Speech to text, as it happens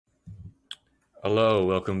Hello,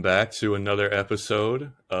 welcome back to another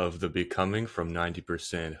episode of The Becoming from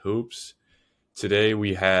 90% Hoops. Today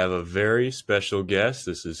we have a very special guest.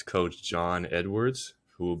 This is Coach John Edwards,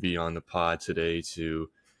 who will be on the pod today to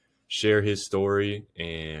share his story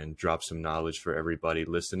and drop some knowledge for everybody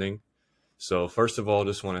listening. So, first of all,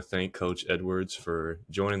 just want to thank Coach Edwards for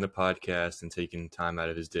joining the podcast and taking time out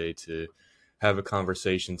of his day to have a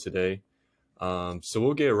conversation today. So,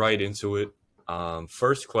 we'll get right into it.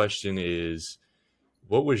 First question is,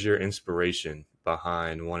 what was your inspiration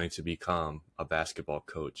behind wanting to become a basketball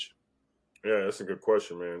coach? Yeah, that's a good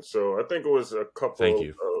question, man. So I think it was a Thank couple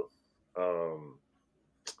you. of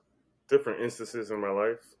different instances in my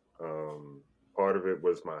life. Part of it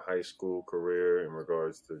was my high school career in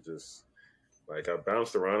regards to just like I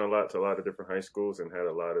bounced around a lot to a lot of different high schools and had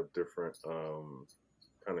a lot of different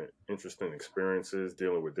kind of interesting experiences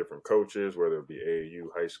dealing with different coaches, whether it be AAU,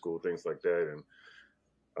 high school, things like that. And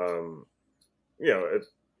um, you know, it,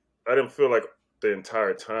 I didn't feel like the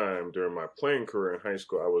entire time during my playing career in high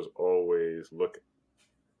school I was always looked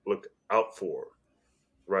out for,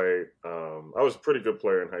 right? I was a pretty good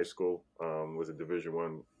player in high school. Was a Division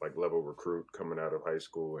 1 like level recruit coming out of high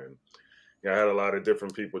school, and I had a lot of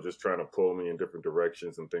different people just trying to pull me in different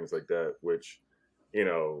directions and things like that, which you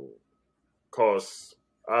know caused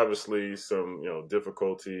obviously some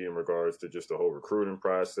difficulty in regards to just the whole recruiting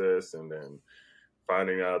process, and then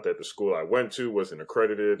finding out that the school I went to wasn't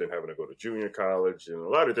accredited and having to go to junior college and a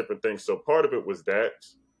lot of different things. So part of it was that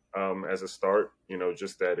as a start,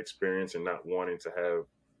 just that experience and not wanting to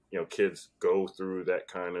have, kids go through that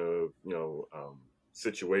kind of,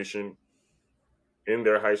 situation in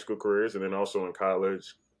their high school careers. And then also in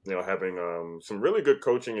college, having some really good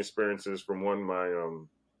coaching experiences from my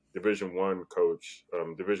Division 1 coach,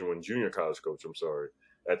 Division 1 junior college coach, I'm sorry,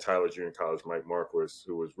 at Tyler Junior College, Mike Marquis,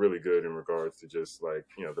 who was really good in regards to just like,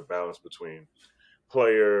 the balance between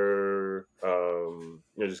player,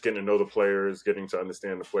 just getting to know the players, getting to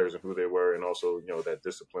understand the players and who they were, and also, that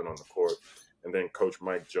discipline on the court. And then Coach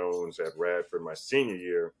Mike Jones at Radford, my senior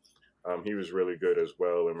year, he was really good as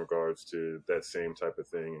well in regards to that same type of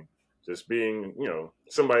thing. Just being,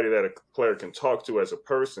 somebody that a player can talk to as a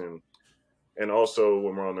person, and also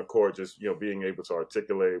when we're on the court, just being able to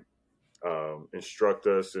articulate, instruct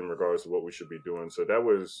us in regards to what we should be doing. So that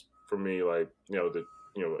was for me, like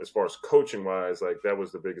as far as coaching wise, like that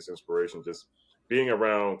was the biggest inspiration. Just being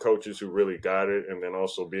around coaches who really got it, and then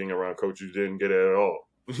also being around coaches who didn't get it at all,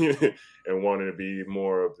 and wanting to be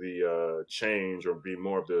more of the change or be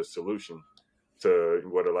more of the solution to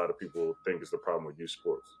what a lot of people think is the problem with youth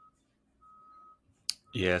sports.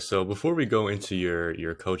 Yeah, so before we go into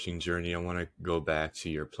your coaching journey, I want to go back to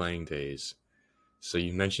your playing days. So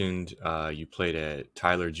you mentioned you played at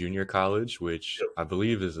Tyler Junior College, which Yep. I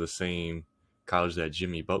believe is the same college that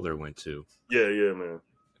Jimmy Butler went to. Yeah, yeah, man.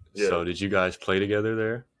 Yeah. So did you guys play together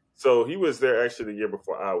there? So he was there actually the year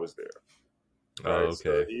before I was there, Oh, right?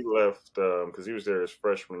 So okay. he left because he was there his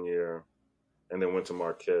freshman year, and then went to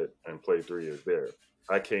Marquette and played 3 years there.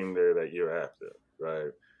 I came there that year after,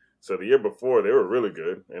 right? So the year before they were really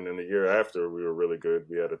good, and then the year after we were really good.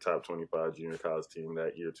 We had a top 25 junior college team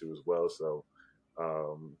that year too as well. So,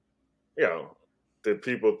 um, you know, did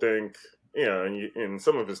people think, and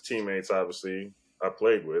some of his teammates obviously I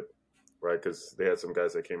played with, right? Because they had some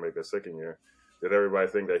guys that came back their second year. Did everybody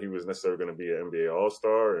think that he was necessarily going to be an NBA All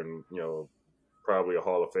Star and probably a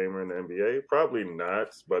Hall of Famer in the NBA? Probably not,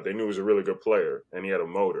 but they knew he was a really good player and he had a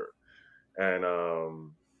motor. And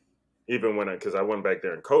even when because I went back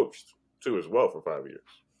there and coached too as well for 5 years,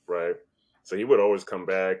 right? So he would always come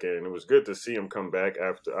back, and it was good to see him come back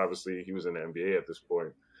after. Obviously, he was in the NBA at this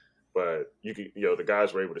point, but you could, the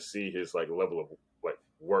guys were able to see his like level of like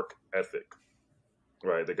work ethic,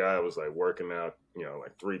 right? The guy was like working out,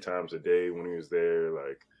 like 3 times a day when he was there.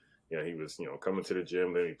 Like, he was, coming to the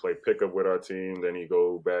gym. Then he played pickup with our team. Then he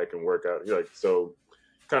go back and work out. Like, so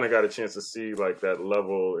kind of got a chance to see like that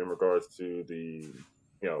level in regards to the,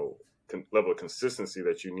 level of consistency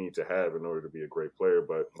that you need to have in order to be a great player.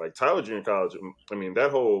 But like Tyler Junior College, I mean,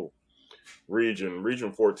 that whole Region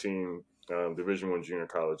 14, Division 1 Junior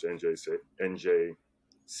College, NJCAA,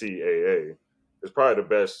 is probably the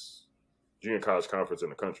best junior college conference in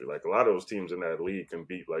the country. Like a lot of those teams in that league can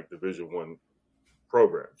beat like Division 1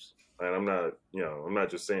 programs. And I'm not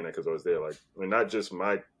just saying that because I was there. Like, I mean, not just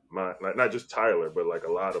not just Tyler, but like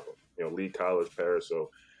a lot of them. Lee College, Paris. So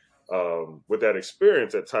with that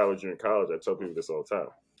experience at Tyler Junior College, I tell people this all the time.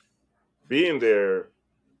 Being there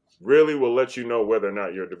really will let you know whether or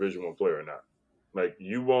not you're a Division 1 player or not. Like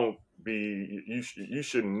you won't be. You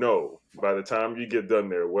should know by the time you get done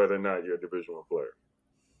there whether or not you're a Division 1 player.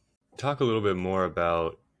 Talk a little bit more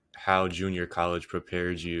about how junior college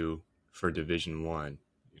prepared you for Division One.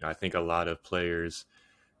 I think a lot of players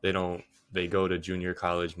they don't they go to junior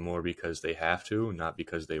college more because they have to, not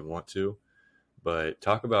because they want to. But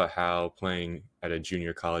talk about how playing at a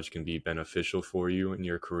junior college can be beneficial for you in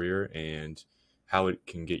your career and how it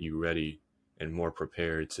can get you ready and more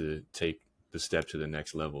prepared to take the step to the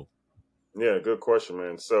next level. Yeah, good question,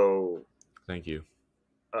 man. So, Thank you.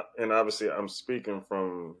 and obviously, I'm speaking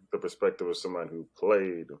from the perspective of somebody who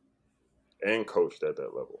played and coached at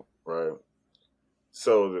that level, right?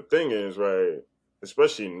 So the thing is, right,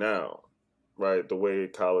 especially now, right, the way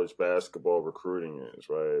college basketball recruiting is,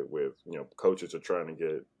 right, with coaches are trying to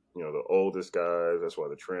get the oldest guys. That's why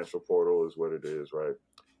the transfer portal is what it is, right?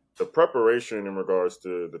 The preparation in regards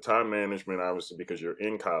to the time management, obviously, because you're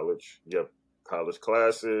in college, you have college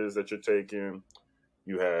classes that you're taking.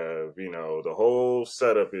 You have, the whole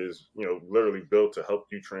setup is, literally built to help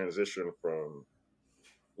you transition from,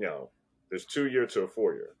 you know, this 2 year to a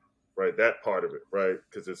 4 year, right? That part of it, right?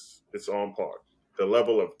 Because it's on par. The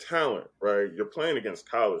level of talent, right? You're playing against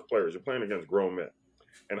college players. You're playing against grown men.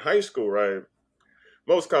 In high school, right?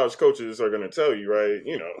 Most college coaches are going to tell you, right?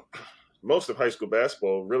 Most of high school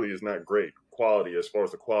basketball really is not great quality as far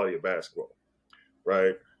as the quality of basketball,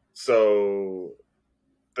 right? So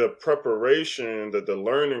the preparation, the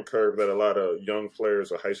learning curve that a lot of young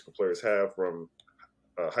players or high school players have from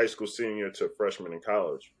high school senior to freshman in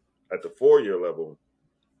college at the 4 year level,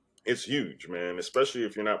 it's huge, man. Especially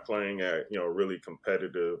if you're not playing at really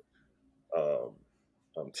competitive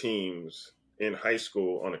um, teams in high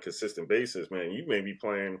school on a consistent basis, man. You may be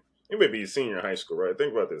playing. You may be a senior in high school, right?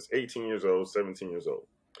 Think about this: 18 years old, 17 years old.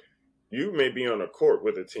 You may be on a court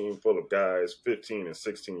with a team full of guys 15 and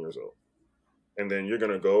 16 years old, and then you're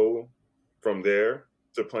gonna go from there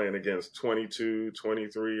to playing against 22,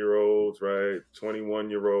 23 year olds, right? 21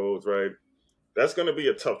 year olds, right? That's going to be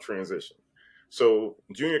a tough transition. So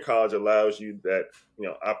junior college allows you that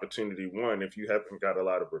opportunity. One, if you haven't got a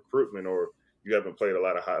lot of recruitment or you haven't played a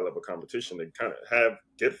lot of high level competition, to kind of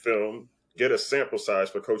get film, get a sample size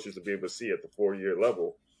for coaches to be able to see at the 4 year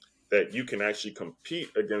level that you can actually compete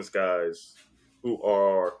against guys who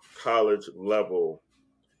are college level,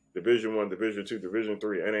 Division One, Division Two, Division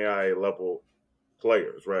Three, NAIA level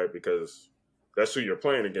players, right? Because that's who you're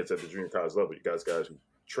playing against at the junior college level. You guys who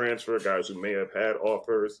transfer, guys who may have had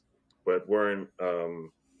offers but weren't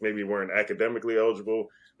maybe weren't academically eligible.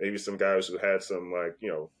 Maybe some guys who had some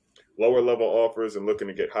lower level offers and looking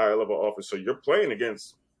to get higher level offers. So you're playing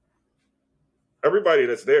against everybody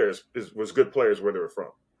that's there was good players where they were from.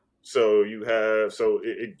 So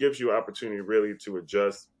it gives you opportunity really to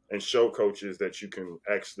adjust and show coaches that you can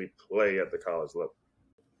actually play at the college level.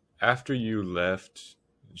 After you left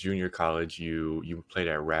junior college, you played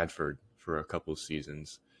at Radford for a couple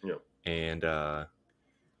seasons, Yeah. and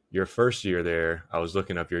your first year there, I was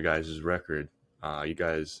looking up your guys' record. You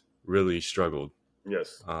guys really struggled,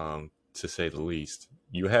 Yes. to say the least.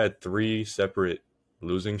 You had three separate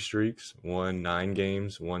losing streaks: one 9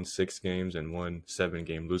 games, one 6 games, and one 7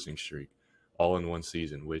 game losing streak, all in one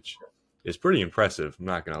season, which is pretty impressive. I'm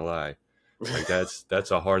not gonna lie. Like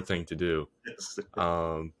that's a hard thing to do. Yes.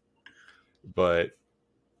 Um, but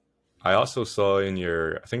I also saw in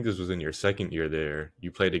I think this was in your second year there,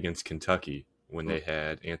 you played against Kentucky when Mm. they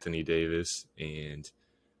had Anthony Davis, and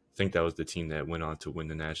I think that was the team that went on to win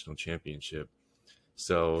the national championship.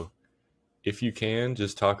 So, if you can,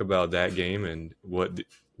 just talk about that game and what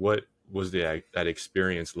was that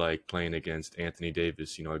experience like playing against Anthony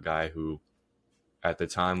Davis? A guy who at the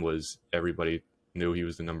time was everybody knew he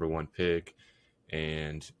was the number one pick,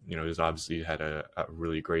 and he's obviously had a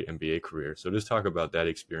really great NBA career. So just talk about that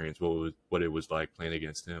experience. What it was like playing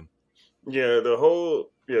against him. Yeah, the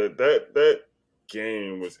whole that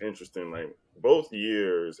game was interesting. Like both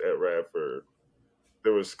years at Radford,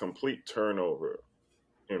 there was complete turnover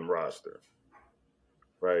in roster.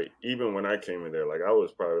 Right, even when I came in there, like I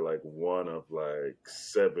was probably like one of like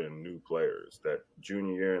seven new players that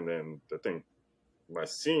junior year, and then I think my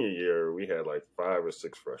senior year we had like 5 or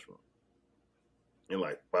 6 freshmen, and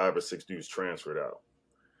like 5 or 6 dudes transferred out.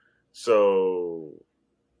 So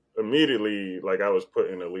immediately, like I was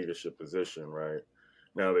put in a leadership position, right?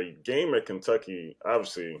 Now the game at Kentucky,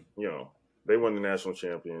 obviously, they won the national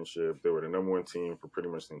championship. They were the number one team for pretty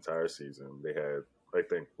much the entire season. They had, I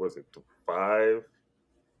think, was it 5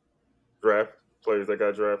 draft players that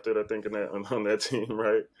got drafted? I think in that on that team,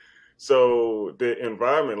 right? So the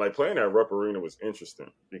environment, like playing at Rupp Arena, was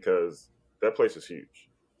interesting because that place is huge,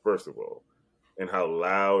 first of all, and how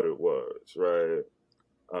loud it was, right?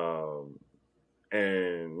 Um,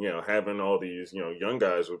 and having all these young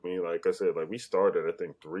guys with me, like I said, like we started I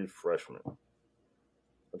think 3 freshmen,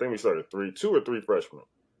 I think we started 2 or 3 freshmen,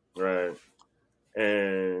 right?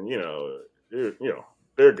 And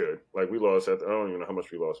they're good. Like we lost I don't even know how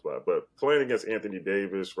much we lost by, but playing against Anthony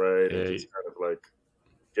Davis, right, and Yeah, just kind of like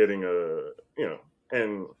getting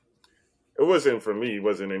and it wasn't for me. It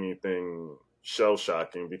wasn't anything shell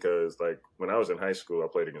shocking because like when I was in high school, I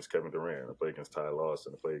played against Kevin Durant, I played against Ty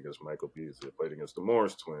Lawson, I played against Michael Beasley, I played against the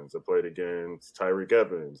Morris twins, I played against Tyreek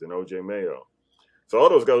Evans and OJ Mayo. So all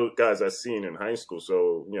those guys I seen in high school.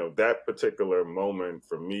 So that particular moment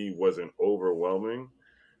for me wasn't overwhelming,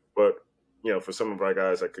 but for some of our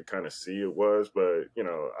guys, I could kind of see it was. But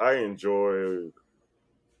I enjoyed.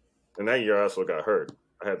 And that year, I also got hurt.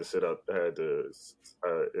 I had to sit out. I had to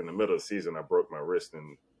in the middle of the season. I broke my wrist,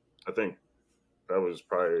 and I think that was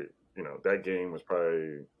probably that game was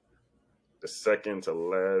probably the second to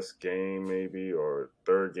last game, maybe or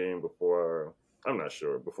third game before. I'm not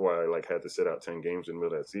sure before I like had to sit out 10 games in the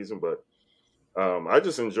middle of that season, but I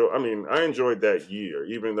just enjoy. I mean, I enjoyed that year,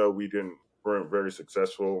 even though weren't very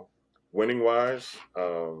successful winning wise.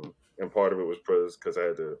 And part of it was because I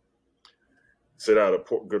had to sit out a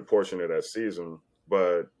good portion of that season.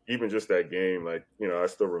 But even just that game, like I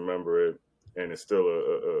still remember it, and it's still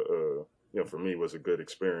for me was a good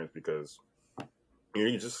experience because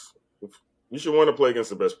you just you should want to play against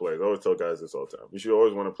the best players. I always tell guys this all the time. You should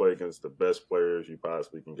always want to play against the best players you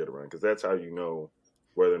possibly can get around because that's how you know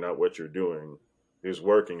whether or not what you're doing is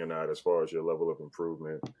working or not, as far as your level of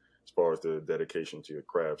improvement, as far as the dedication to your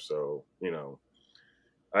craft. So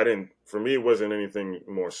I didn't. For me, it wasn't anything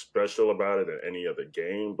more special about it than any other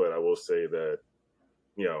game. But I will say that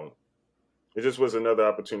you know it just was another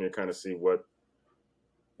opportunity to kind of see where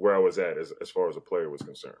I was at as far as a player was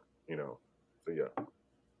concerned. So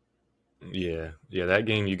yeah, yeah. That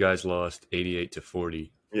game you guys lost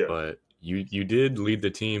 88-40, yeah, but you did lead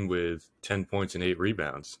the team with 10 points and 8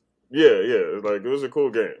 rebounds. yeah. Like it was a cool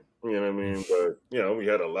game. You know what I mean? But we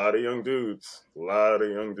had a lot of young dudes,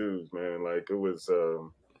 man. Like it was,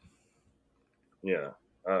 yeah.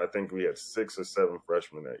 I think we had 6 or 7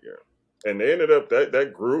 freshmen that year, and they ended up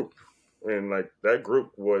that group, and like that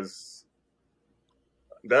group wasn't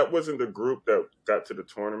the group that got to the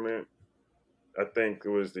tournament. I think it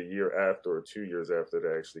was the year after or 2 years after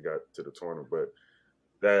they actually got to the tournament. But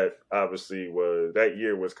that obviously that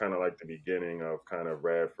year was kind of like the beginning of kind of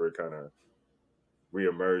Radford kind of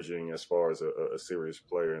reemerging as far as a serious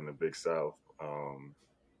player in the Big South.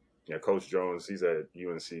 Yeah, Coach Jones, he's at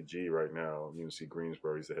UNCG right now, UNC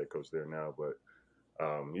Greensboro. He's the head coach there now, but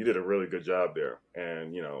he did a really good job there.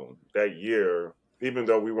 And that year, even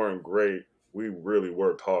though we weren't great, we really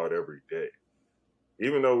worked hard every day.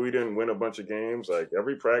 Even though we didn't win a bunch of games, like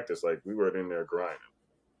every practice, like we were in there grinding.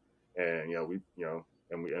 And we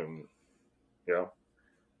and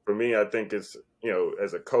for me, I think it's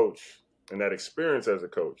as a coach and that experience as a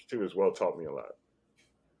coach too as well taught me a lot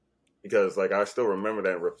because like I still remember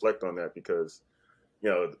that and reflect on that because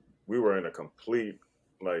we were in a complete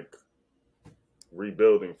like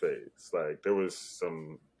rebuilding phase. Like there was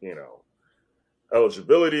some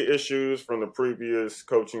eligibility issues from the previous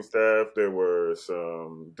coaching staff. There were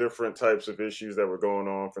some different types of issues that were going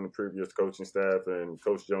on from the previous coaching staff, and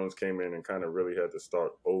Coach Jones came in and kind of really had to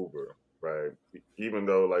start over, right? Even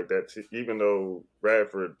though even though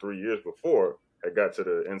Radford 3 years before had got to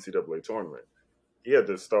the NCAA tournament, he had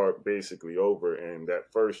to start basically over. And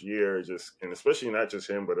that first year, and especially not just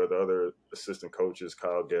him, but the other assistant coaches,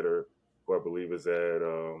 Kyle Getter, who I believe is at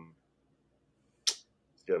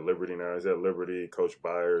he's at Liberty now. He's at Liberty. Coach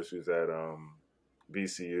Byers, who's at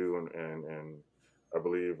VCU, and I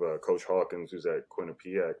believe Coach Hawkins, who's at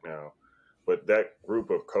Quinnipiac now. But that group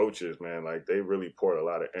of coaches, man, like they really poured a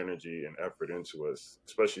lot of energy and effort into us,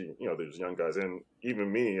 especially those young guys, and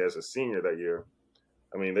even me as a senior that year.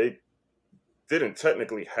 I mean, they didn't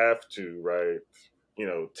technically have to, right?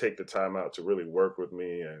 Take the time out to really work with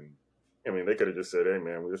me, and I mean, they could have just said, "Hey,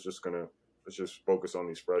 man, let's just focus on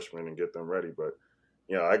these freshmen and get them ready." But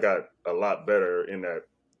I got a lot better in that,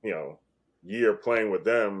 you know, year playing with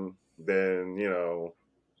them than,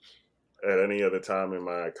 at any other time in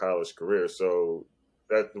my college career. So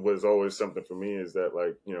that was always something for me is that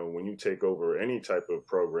like, when you take over any type of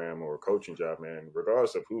program or coaching job, man,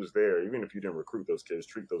 regardless of who's there, even if you didn't recruit those kids,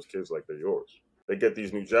 treat those kids like they're yours. They get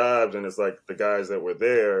these new jobs and it's like the guys that were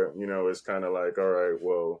there, it's kind of like, all right,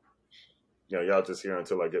 well, y'all just here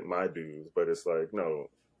until I get my dues. But it's like, no,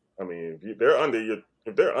 I mean, if they're under you,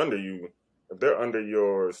 if they're under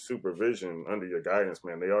your supervision, under your guidance,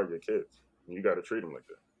 man, they are your kids. And you got to treat them like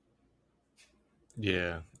that.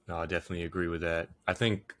 Yeah, no, I definitely agree with that. I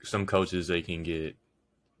think some coaches they can get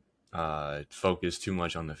focused too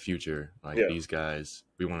much on the future. Like Yeah, these guys,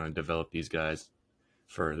 we want to develop these guys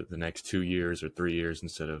for the next 2 years or 3 years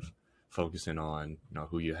instead of focusing on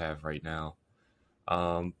who you have right now.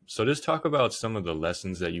 So just talk about some of the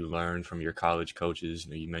lessons that you learned from your college coaches.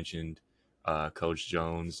 You mentioned Coach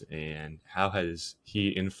Jones, and how has he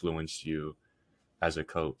influenced you as a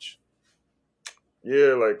coach?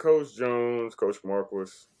 Yeah, like Coach Jones, Coach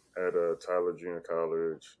Marquis at Tyler Junior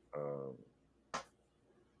College.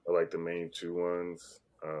 Are like the main two ones.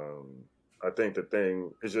 I think the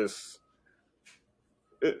thing is just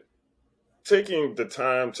it, taking the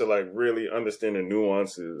time to like really understand the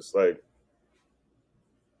nuances. Like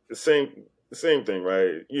the same thing,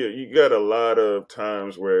 right? You got a lot of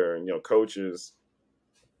times where coaches,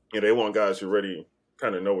 they want guys who already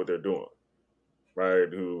kind of know what they're doing, right?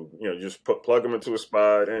 Who just plug them into a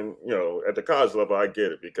spot, and at the college level, I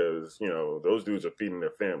get it because those dudes are feeding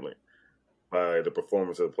their family by the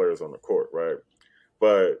performance of the players on the court, right?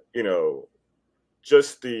 But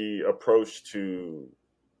just the approach to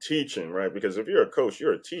teaching, right? Because if you're a coach,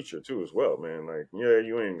 you're a teacher too as well, man. Like, yeah,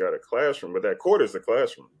 you ain't got a classroom, but that court is the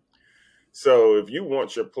classroom. So if you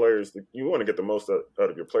want your players, you want to get the most out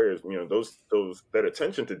of your players. Those that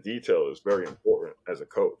attention to detail is very important as a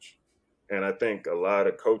coach. And I think a lot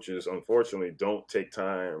of coaches, unfortunately, don't take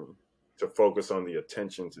time to focus on the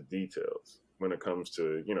attention to details when it comes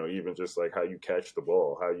to even just like how you catch the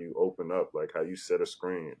ball, how you open up, like how you set a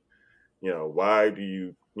screen. Why do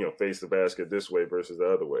you face the basket this way versus the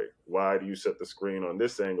other way? Why do you set the screen on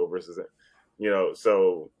this angle versus that?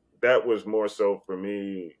 So that was more so for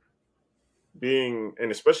me being,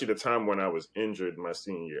 and especially the time when I was injured my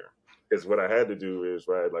senior year. Because what I had to do is,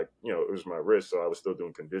 right, like, it was my wrist, so I was still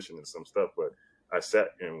doing conditioning and some stuff, but I sat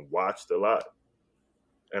and watched a lot,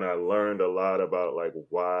 and I learned a lot about like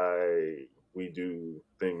why we do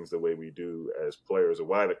things the way we do as players, or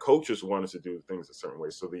why the coaches want us to do things a certain way.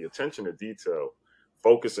 So the attention to detail,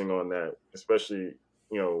 focusing on that, especially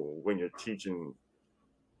when you're teaching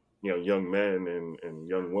young men and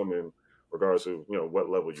young women, regardless of what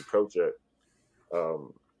level you coach at.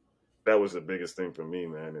 Um, that was the biggest thing for me,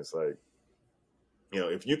 man. It's like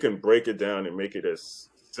if you can break it down and make it as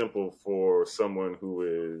simple for someone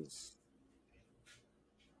who's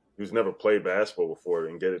never played basketball before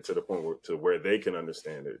and get it to the point where they can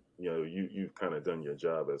understand it. You've kind of done your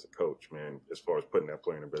job as a coach, man, as far as putting that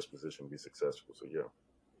player in the best position to be successful. So yeah.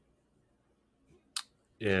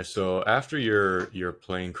 Yeah. So after your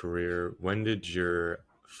playing career, when did your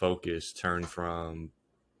focus turn from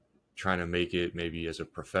trying to make it maybe as a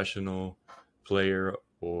professional player,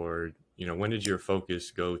 or when did your focus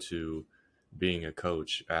go to being a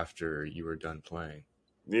coach after you were done playing?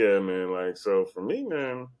 Yeah, man. Like, so for me,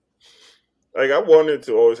 man, like I wanted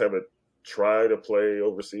to always have a try to play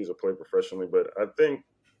overseas or play professionally, but I think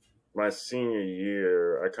my senior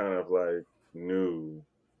year, I kind of like knew,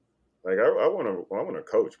 like I want to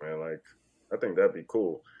coach, man. Like, I think that'd be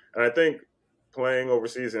cool, and I think playing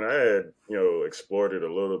overseas, and I had explored it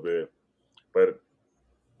a little bit, but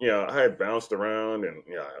I had bounced around, and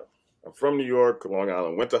I'm from New York, Long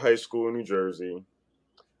Island. Went to high school in New Jersey.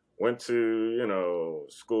 Went to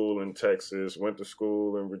school in Texas. Went to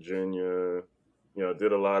school in Virginia.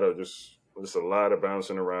 Did a lot of just a lot of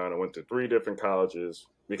bouncing around. I went to 3 different colleges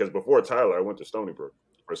because before Tyler, I went to Stony Brook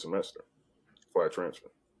for a semester before I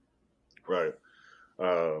transferred. Right.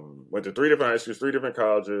 Went to 3 different high schools, 3 different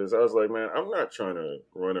colleges. I was like, man, I'm not trying to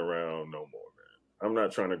run around no more. I'm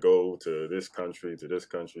not trying to go to this country, to this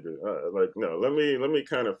country. Like, no, let me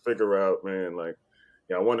kind of figure out, man. Like,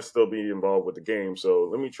 I want to still be involved with the game, so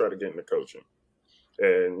let me try to get into coaching.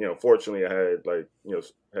 And fortunately, I had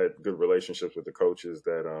had good relationships with the coaches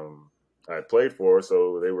that I played for,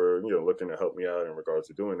 so they were looking to help me out in regards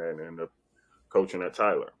to doing that, and ended up coaching at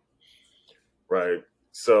Tyler, right?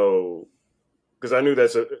 So because I knew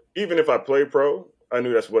even if I played pro, I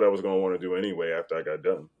knew that's what I was going to want to do anyway after I got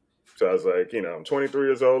done. So I was like, I'm 23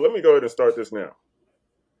 years old. Let me go ahead and start this now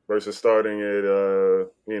versus starting it,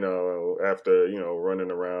 after, running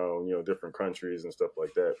around, different countries and stuff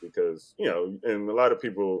like that. Because, and a lot of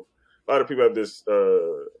people have this,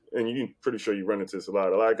 and you pretty sure you run into this a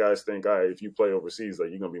lot. A lot of guys think, all right, if you play overseas, like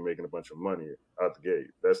you're going to be making a bunch of money out the gate.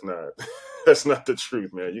 That's not, that's not the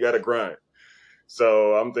truth, man. You got to grind.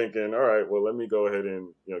 So I'm thinking, all right, well, let me go ahead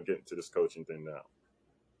and get into this coaching thing now.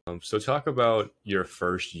 So talk about your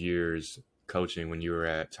first years coaching when you were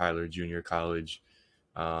at Tyler Junior College.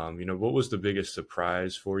 What was the biggest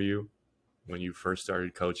surprise for you when you first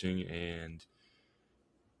started coaching, and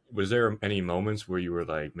was there any moments where you were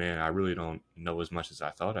like, man, I really don't know as much as I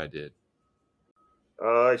thought I did?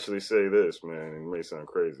 I'll actually say this, man. It may sound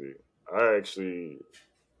crazy. I actually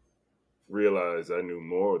realized I knew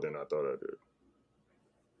more than I thought I did.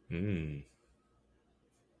 Hmm.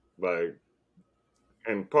 Like,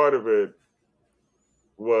 and part of it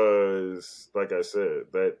was, like I said,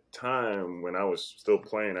 that time when I was still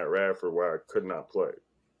playing at Radford where I could not play.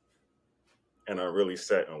 And I really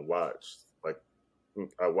sat and watched. Like,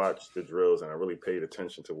 I watched the drills and I really paid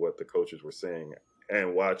attention to what the coaches were saying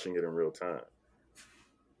and watching it in real time.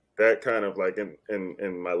 That kind of like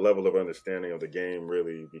in my level of understanding of the game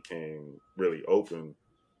really became really open.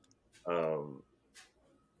 Um,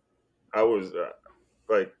 I was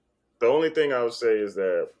like, the only thing I would say is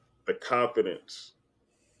that the confidence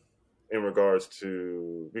in regards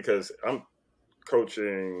to, because I'm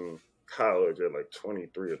coaching college at like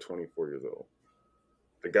 23 or 24 years old.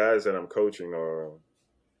 The guys that I'm coaching are,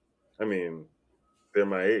 I mean, they're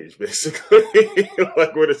my age basically.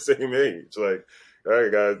 Like we're the same age. Like, all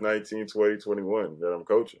right, guys, 19, 20, 21 that I'm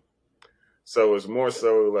coaching. So it's more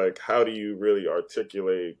so like, how do you really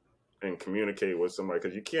articulate and communicate with somebody?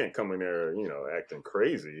 Because you can't come in there, acting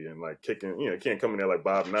crazy and like kicking, you can't come in there like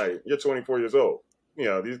Bob Knight. You're 24 years old.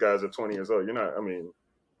 These guys are 20 years old. You're not, I mean,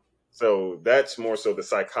 so that's more so the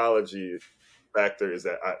psychology factor is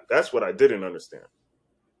that that's what I didn't understand,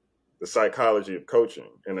 the psychology of coaching.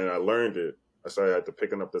 And then I learned it. I started had to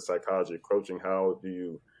picking up the psychology of coaching. How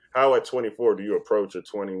at 24 do you approach a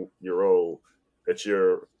 20-year-old that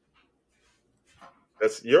you're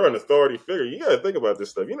an authority figure? You got to think about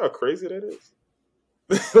this stuff. You know how crazy that is?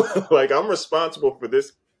 Like, I'm responsible for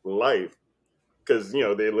this life because,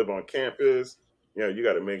 they live on campus. You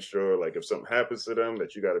got to make sure, like, if something happens to them,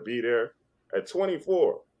 that you got to be there. At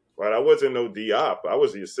 24, right? I wasn't no D-op. I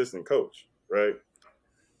was the assistant coach, right?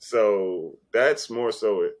 So that's more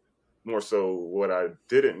so what I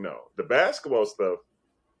didn't know. The basketball stuff,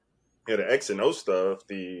 the X and O stuff,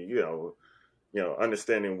 the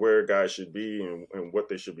understanding where guys should be and what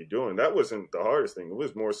they should be doing. That wasn't the hardest thing. It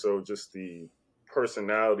was more so just the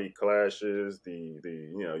personality clashes.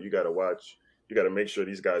 You got to watch. You got to make sure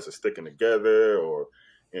these guys are sticking together, or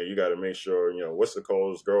you got to make sure what's the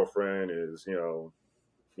Cole's girlfriend is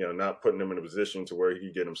not putting him in a position to where he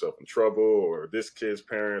could get himself in trouble, or this kid's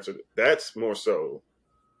parents. That's more so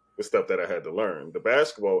the stuff that I had to learn. The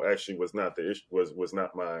basketball actually was not the issue. Was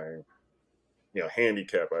not my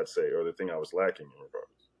handicap, I'd say, or the thing I was lacking in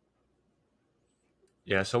regards.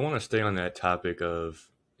 Yeah, so I want to stay on that topic of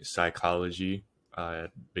psychology,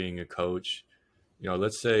 being a coach.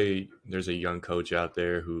 Let's say there's a young coach out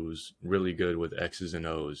there who's really good with X's and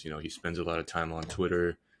O's. He spends a lot of time on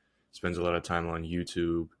Twitter, spends a lot of time on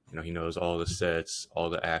YouTube. He knows all the sets,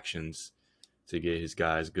 all the actions to get his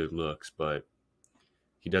guys good looks, but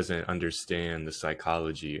he doesn't understand the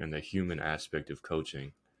psychology and the human aspect of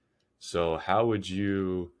coaching. So, how would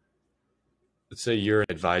you, let's say you're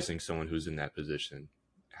advising someone who's in that position,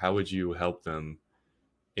 how would you help them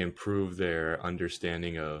improve their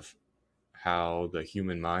understanding of how the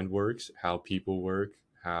human mind works, how people work,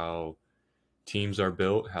 how teams are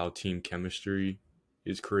built, how team chemistry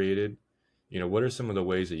is created? What are some of the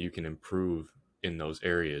ways that you can improve in those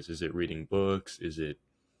areas? Is it reading books? Is it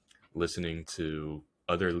listening to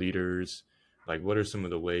other leaders? Like, what are some of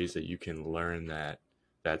the ways that you can learn that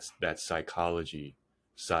psychology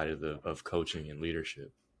side of coaching and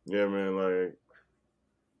leadership? Yeah, man. Like,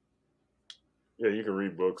 yeah, you can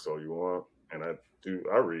read books all you want, and I do.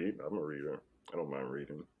 I read. I'm a reader. I don't mind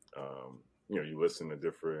reading. You listen to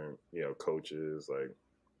different coaches. Like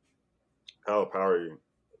Calipari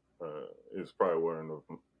is probably one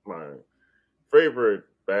of my favorite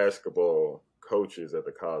basketball coaches at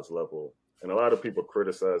the college level. And a lot of people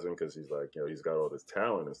criticize him because he's like, he's got all this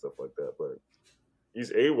talent and stuff like that. But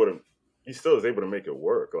he's able to, he still is able to make it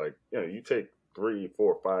work. Like, you take 3,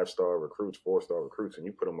 4, 5-star recruits, 4-star recruits, and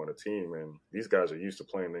you put them on a team, and these guys are used to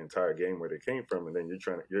playing the entire game where they came from, and then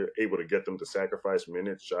you're able to get them to sacrifice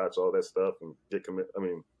minutes, shots, all that stuff, and get commit. I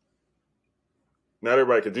mean, not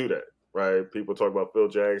everybody could do that, right? People talk about Phil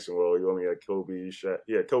Jackson. Well, you only had Kobe, Shaq.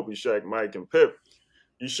 Yeah, Kobe, Shaq, Mike, and Pip.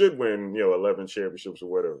 You should win, 11 championships or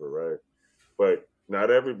whatever, right? But not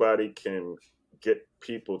everybody can get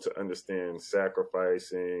people to understand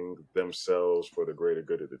sacrificing themselves for the greater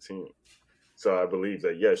good of the team. So I believe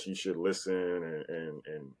that yes, you should listen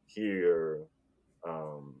and hear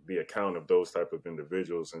the account of those type of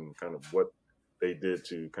individuals and kind of what they did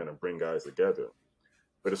to kind of bring guys together.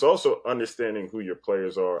 But it's also understanding who your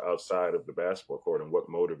players are outside of the basketball court and what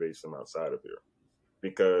motivates them outside of here.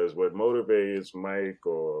 Because what motivates Mike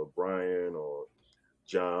or Brian or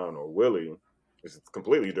John or Willie is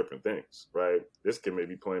completely different things, right? This kid may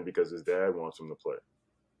be playing because his dad wants him to play.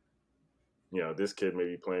 This kid may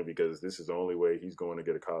be playing because this is the only way he's going to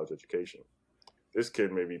get a college education. This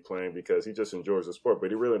kid may be playing because he just enjoys the sport, but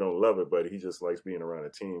he really don't love it, but he just likes being around a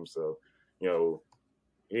team. So, you know,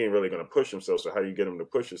 he ain't really going to push himself. So how do you get him to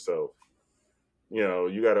push himself?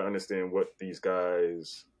 You got to understand what these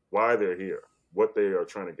guys, why they're here, what they are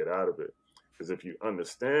trying to get out of it. Because if you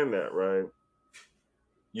understand that, right,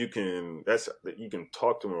 you can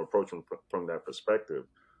talk to them, approach them from that perspective,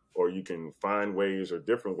 or you can find ways or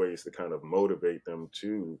different ways to kind of motivate them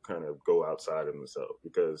to kind of go outside of themselves.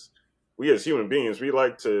 Because we as human beings, we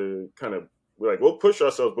like to kind of, we'll push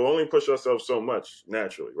ourselves, but only push ourselves so much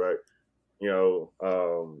naturally, right? You know,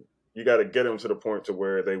 you got to get them to the point to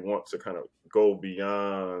where they want to kind of go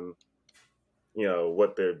beyond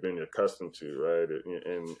what they've been accustomed to, right?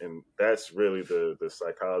 And that's really the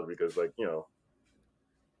psychology, because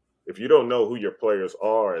if you don't know who your players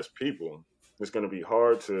are as people, it's going to be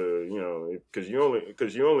hard to, because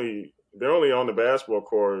they're only on the basketball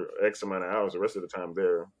court X amount of hours. The rest of the time,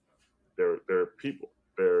 they're people,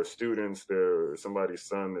 they're students, they're somebody's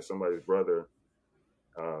son, they're somebody's brother.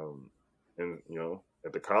 And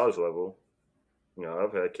at the college level,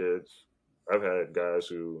 I've had kids, I've had guys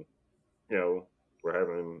who, you know, were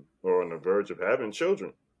having or on the verge of having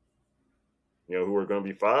children, who are going to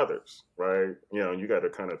be fathers, right? You got to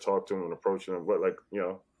kind of talk to them and approach them. But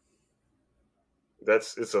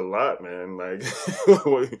it's a lot, man. Like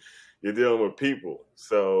you're dealing with people,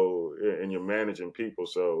 so and you're managing people,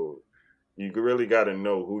 so you really got to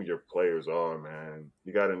know who your players are, man.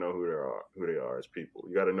 You got to know who they are as people.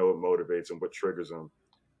 You got to know what motivates them, what triggers them,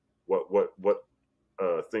 what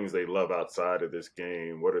things they love outside of this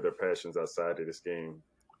game. What are their passions outside of this game?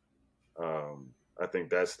 I think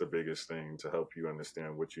that's the biggest thing to help you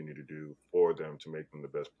understand what you need to do for them to make them the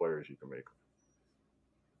best players you can make them.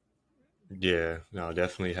 Yeah, no,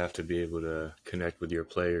 definitely have to be able to connect with your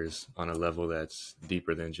players on a level that's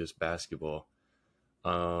deeper than just basketball.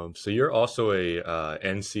 So you're also a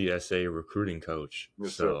NCSA recruiting coach.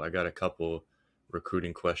 Yes, sir. So I got a couple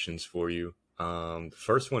recruiting questions for you. The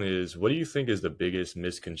first one is, what do you think is the biggest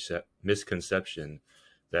misconception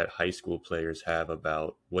that high school players have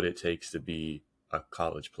about what it takes to be a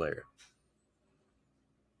college player?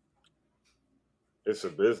 It's a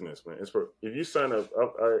business, man. If you sign up,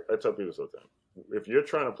 I tell people something. If you're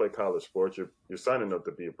trying to play college sports, you're signing up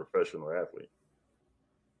to be a professional athlete.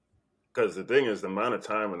 Because the thing is, the amount of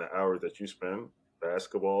time and the hours that you spend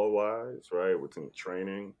basketball wise, right, within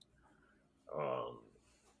training, um,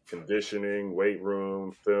 conditioning, weight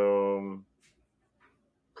room, film,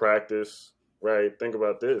 practice, right? Think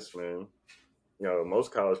about this, man.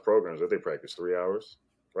 Most college programs, they practice 3 hours,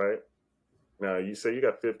 right? Now, you say you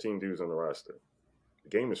got 15 dudes on the roster. The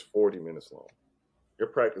game is 40 minutes long. You're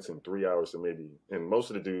practicing 3 hours to maybe, and most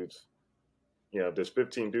of the dudes, if there's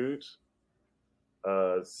 15 dudes,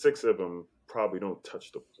 six of them probably don't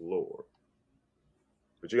touch the floor.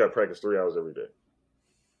 But you got to practice 3 hours every day.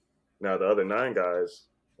 Now, the other nine guys,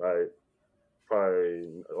 right,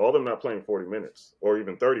 probably all of them not playing 40 minutes or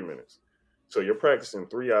even 30 minutes. So you're practicing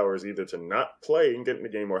 3 hours either to not play and get in the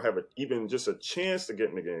game, or have even just a chance to get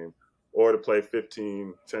in the game, or to play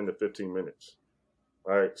 10 to 15 minutes.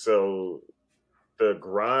 Right. So the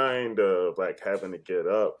grind of having to get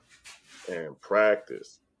up and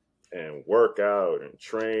practice and work out and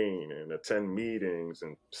train and attend meetings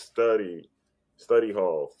and study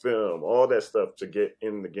hall, film, all that stuff to get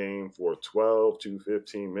in the game for 12 to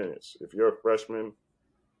 15 minutes. If you're a freshman,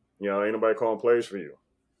 ain't nobody calling plays for you.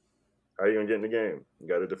 How are you going to get in the game? You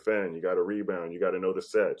got to defend. You got to rebound. You got to know the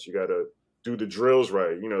sets. You got to do the drills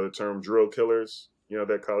right. The term drill killers,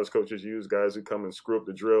 that college coaches use, guys who come and screw up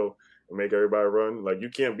the drill and make everybody run. You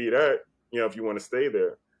can't be that, if you want to stay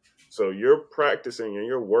there. So you're practicing and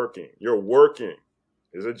you're working. You're working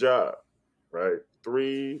is a job, right?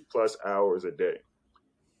 3+ hours a day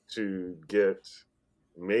to get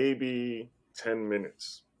maybe 10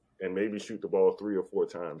 minutes and maybe shoot the ball 3 or 4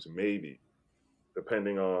 times, maybe,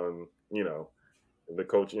 depending on, the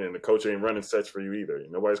coach, and the coach ain't running sets for you either.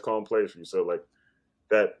 Nobody's calling plays for you. So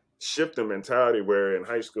that shift in mentality where in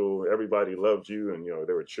high school everybody loved you and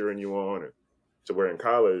they were cheering you on, and to where in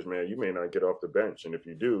college, man, you may not get off the bench, and if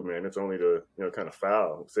you do, man, it's only to kind of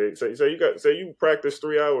foul. Say you practice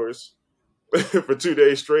 3 hours for 2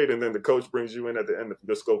 days straight, and then the coach brings you in at the end to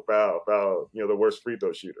just go foul, the worst free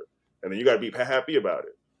throw shooter, and then you got to be happy about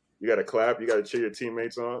it. You got to clap. You got to cheer your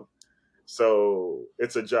teammates on. So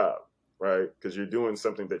it's a job, right? Because you're doing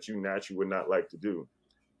something that you naturally would not like to do,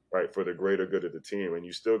 right, for the greater good of the team. And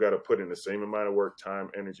you still got to put in the same amount of work, time,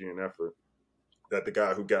 energy, and effort that the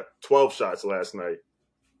guy who got 12 shots last night,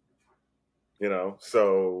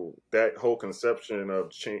 So that whole conception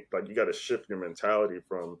of change, you got to shift your mentality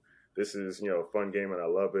from this is, a fun game and I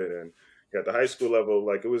love it. And at the high school level,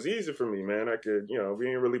 it was easy for me, man. I could, we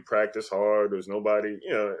didn't really practice hard. There's nobody,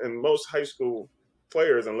 and most high school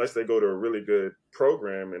players, unless they go to a really good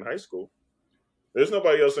program in high school, there's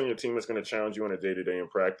nobody else on your team that's going to challenge you on a day to day in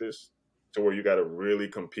practice to where you got to really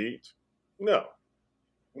compete. No,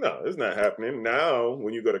 no, it's not happening. Now,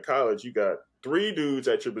 when you go to college, you got three dudes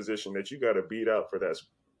at your position that you got to beat out for that.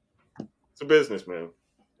 It's a business, man.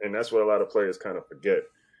 And that's what a lot of players kind of forget.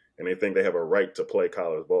 And they think they have a right to play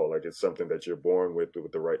college ball, like it's something that you're born with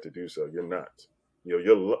the right to do so. You're not.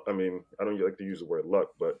 I mean, I don't like to use the word luck,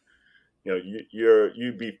 but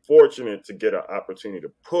you'd be fortunate to get an opportunity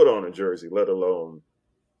to put on a jersey, let alone,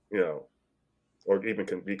 or even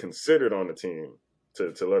can be considered on the team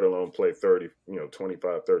to let alone play 30,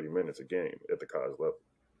 25, 30 minutes a game at the college level.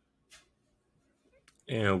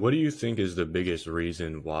 And what do you think is the biggest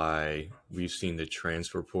reason why we've seen the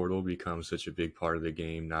transfer portal become such a big part of the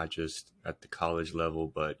game, not just at the college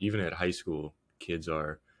level, but even at high school? Kids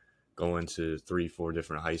are going to 3, 4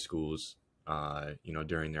 different high schools,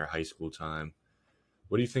 during their high school time.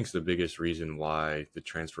 What do you think is the biggest reason why the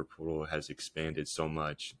transfer portal has expanded so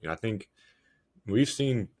much? I think we've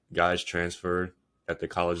seen guys transfer at the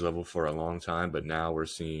college level for a long time, but now we're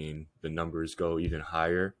seeing the numbers go even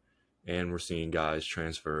higher, and we're seeing guys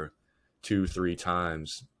transfer 2, 3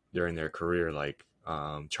 times during their career. Like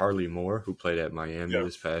Charlie Moore, who played at Miami Yeah.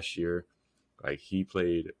 this past year, like he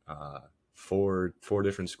played four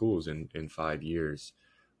different schools in 5 years.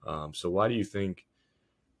 So why do you think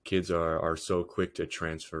kids are so quick to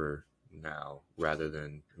transfer now rather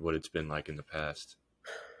than what it's been like in the past?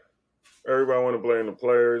 Everybody want to blame the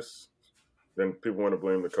players. Then people want to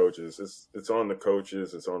blame the coaches. It's on the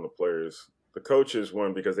coaches. It's on the players. The coaches,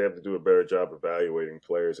 one, because they have to do a better job evaluating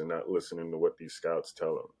players and not listening to what these scouts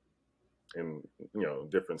tell them.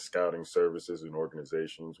 And different scouting services and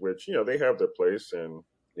organizations, which they have their place, and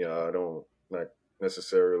I don't not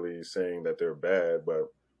necessarily saying that they're bad,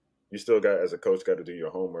 but you still got, as a coach, got to do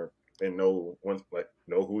your homework and know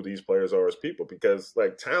who these players are as people, because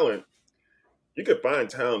like talent, you could find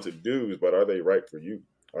talented dudes, but are they right for you?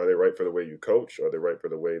 Are they right for the way you coach? Are they right for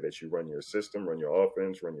the way that you run your system, run your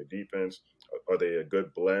offense, run your defense? Are they a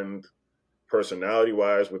good blend personality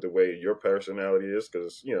wise with the way your personality is?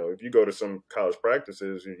 Because if you go to some college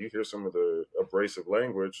practices and you hear some of the abrasive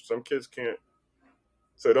language, some kids can't,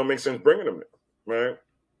 so it don't make sense bringing them there, right?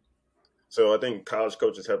 So I think college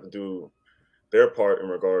coaches have to do their part in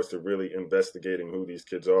regards to really investigating who these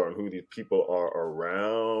kids are and who these people are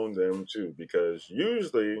around them too, because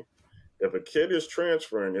usually if a kid is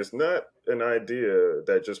transferring, it's not an idea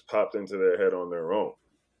that just popped into their head on their own.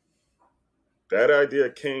 That idea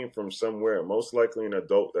came from somewhere, most likely an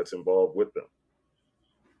adult that's involved with them.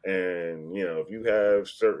 And if you have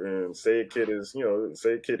certain, say a kid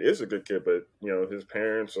is a good kid, but his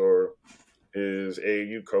parents or his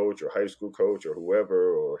AAU coach or high school coach or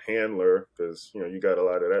whoever or handler, because you got a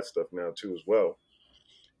lot of that stuff now too as well,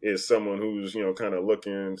 is someone who's kind of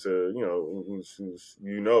looking to who's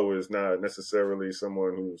is not necessarily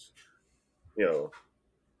someone who's you know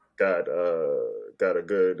got a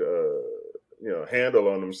good handle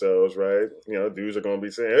on themselves, right? Dudes are going to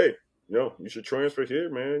be saying, hey, you should transfer here,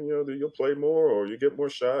 man. You'll play more, or you get more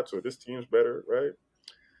shots, or this team's better, right?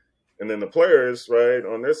 And then the players, right,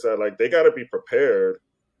 on this side, like they got to be prepared.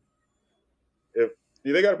 If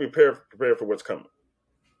they got to be prepared for what's coming.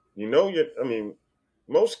 I mean,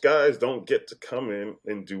 most guys don't get to come in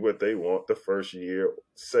and do what they want the first year,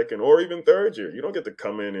 second, or even third year. You don't get to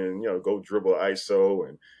come in and go dribble ISO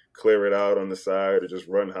and clear it out on the side, or just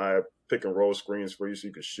run high, pick and roll screens for you so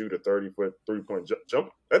you can shoot a 30-foot 3-point jump.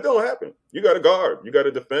 That don't happen. You got to guard. You got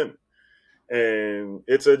to defend, and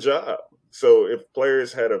it's a job. So if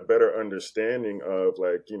players had a better understanding of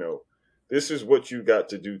this is what you got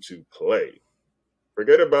to do to play.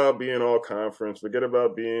 Forget about being all conference. Forget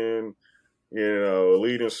about being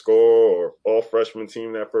leading scorer or all freshman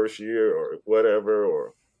team that first year or whatever.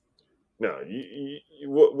 Or no,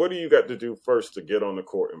 what do you got to do first to get on the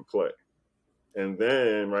court and play? And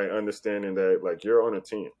then, right, understanding that you're on a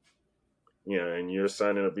team, and you're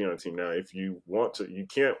signing up to be on a team. Now, if you want to, you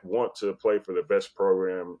can't want to play for the best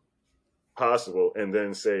program possible and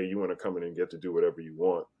then say you want to come in and get to do whatever you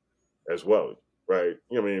want as well, right?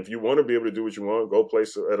 I mean, if you want to be able to do what you want, go play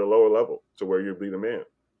at a lower level to where you'll be the man,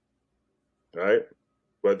 right?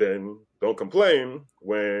 But then don't complain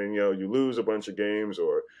when you lose a bunch of games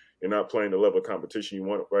or you're not playing the level of competition you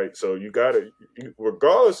want, right? So you got to,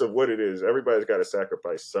 regardless of what it is, everybody's got to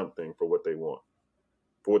sacrifice something for what they want,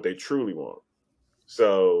 for what they truly want.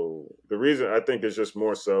 So the reason I think is just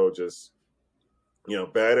more so just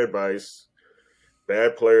bad advice,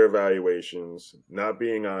 bad player evaluations, not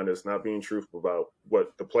being honest, not being truthful about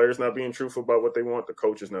what the players, not being truthful about what they want, the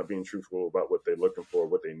coaches not being truthful about what they're looking for,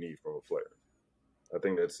 what they need from a player. I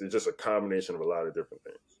think it's just a combination of a lot of different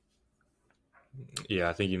things. Yeah,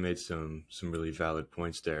 I think you made some really valid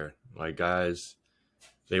points there. Like guys,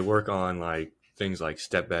 they work on like things like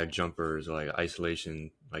step back jumpers, like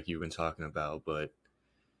isolation, like you've been talking about, but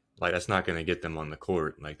like that's not going to get them on the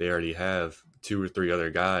court. Like they already have two or three other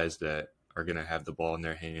guys that are going to have the ball in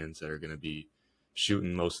their hands that are going to be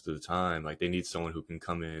shooting most of the time. Like they need someone who can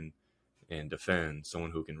come in and defend,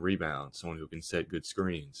 someone who can rebound, someone who can set good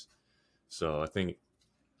screens. So I think,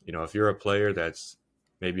 if you're a player that's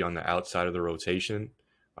maybe on the outside of the rotation,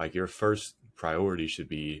 like your first priority should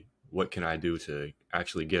be what can I do to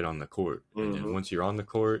actually get on the court? And then Mm-hmm. once you're on the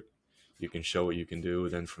court, you can show what you can do.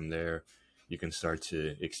 Then from there, you can start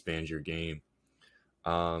to expand your game.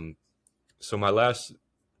 Um, so my last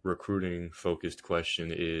recruiting focused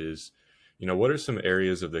question is, what are some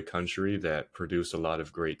areas of the country that produce a lot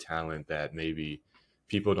of great talent that maybe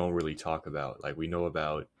people don't really talk about? Like we know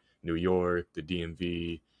about New York, the DMV,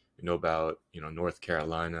 we know about, North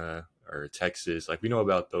Carolina or Texas. Like we know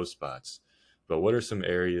about those spots. But what are some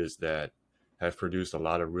areas that have produced a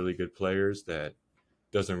lot of really good players that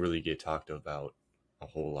doesn't really get talked about a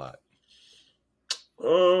whole lot?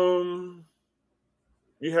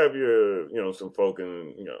 You have your, some folk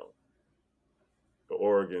in, the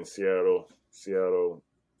Oregon, Seattle,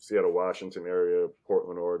 Washington area,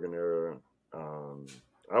 Portland, Oregon area. Um,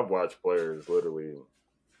 I've watched players literally,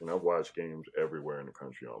 I've watched games everywhere in the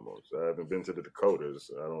country almost. I haven't been to the Dakotas.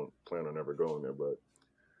 I don't plan on ever going there, but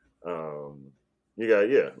you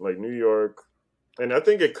got, like New York. And I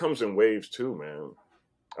think it comes in waves too, man.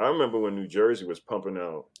 I remember when New Jersey was pumping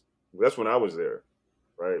out, that's when I was there,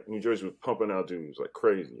 right? New Jersey was pumping out dudes like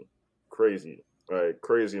crazy, right?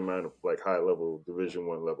 Crazy amount of like high level Division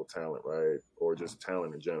I level talent, right? Or just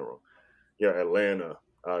talent in general. Yeah, Atlanta,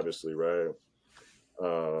 obviously, right?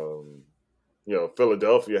 Um,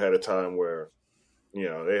 Philadelphia had a time where, they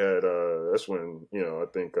had that's when, I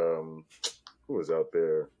think who was out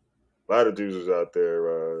there? A lot of dudes was out there.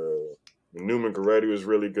 Newman Goretti was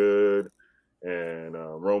really good, and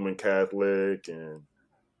Roman Catholic, and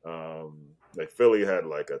like Philly had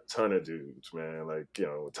like a ton of dudes, man. Like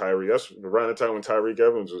Tyree. That's around the time when Tyreek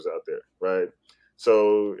Evans was out there, right?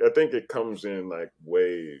 So I think it comes in like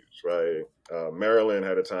waves, right? Maryland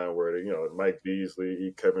had a time where Mike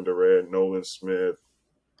Beasley, Kevin Durant, Nolan Smith.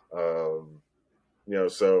 Um,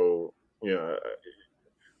 so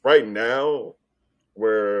right now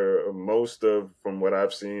where most of from what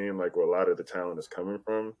I've seen, like where a lot of the talent is coming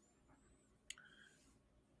from,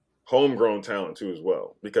 homegrown talent too as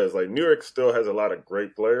well. Because like New York still has a lot of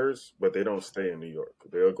great players, but they don't stay in New York.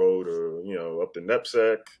 They'll go to, up the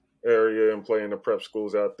NEPSAC area and play in the prep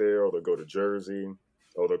schools out there, or they'll go to Jersey,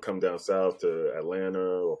 or they'll come down south to Atlanta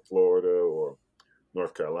or Florida or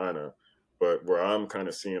North Carolina. But where I'm kind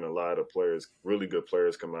of seeing a lot of players, really good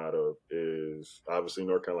players come out of is obviously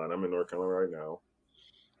North Carolina. I'm in North Carolina right now.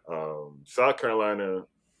 South Carolina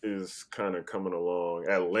is kind of coming along.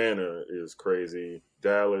 Atlanta is crazy.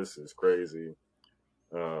 Dallas is crazy.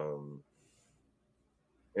 Um,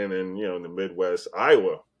 and then, in the Midwest,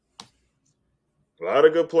 Iowa. A lot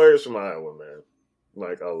of good players from Iowa, man.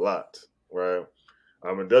 Like a lot, right?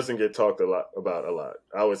 It doesn't get talked about a lot.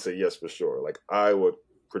 I would say yes for sure. Like Iowa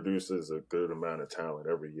produces a good amount of talent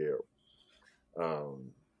every year. Um,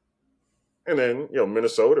 and then,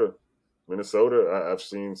 Minnesota. I've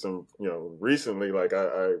seen some, recently, like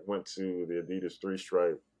I went to the Adidas Three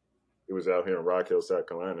Stripe. It was out here in Rock Hill, South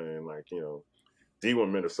Carolina, and like,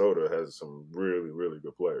 D1 Minnesota has some really, really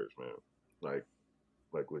good players, man. Like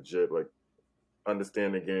legit, like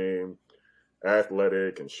understand the game,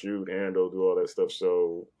 athletic, and shoot, handle, do all that stuff.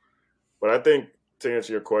 So, but I think to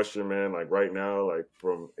answer your question, man, like right now, like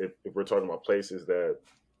from if we're talking about places that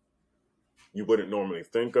you wouldn't normally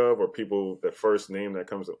think of, or people the first name that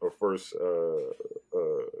comes or first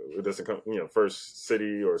it doesn't come, first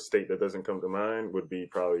city or state that doesn't come to mind would be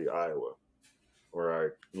probably Iowa,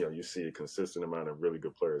 where you see a consistent amount of really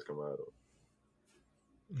good players come out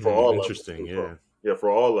of for all levels Interesting, too. yeah. For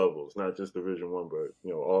all levels, not just Division I,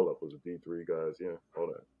 but all levels, D3 guys, all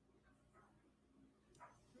that.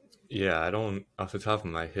 Yeah, I don't off the top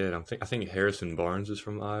of my head. I think Harrison Barnes is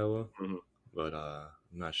from Iowa, Mm-hmm. but I'm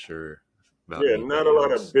not sure about Yeah, not a anybody lot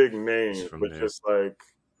of else big who's names, from but there. just like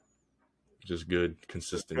Just good,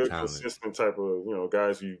 consistent good, talent. consistent type of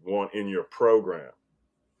guys you want in your program.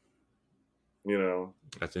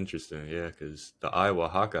 That's interesting, yeah, because the Iowa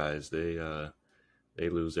Hawkeyes they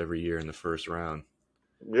lose every year in the first round,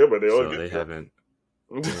 Yeah, but they all so get they haven't.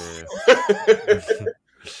 Yeah, there.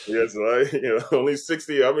 Yeah, so only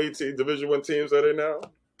 60. How many Division I teams are there now?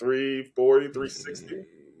 340, 360.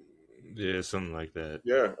 Yeah, something like that.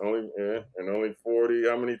 And only 40.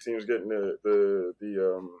 How many teams getting the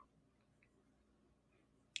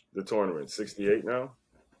tournament? 68 now.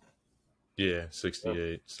 Yeah, Yeah.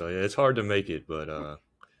 68. So yeah, it's hard to make it, but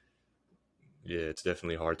yeah, it's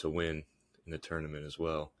definitely hard to win in the tournament as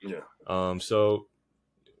well. Yeah. So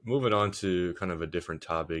moving on to kind of a different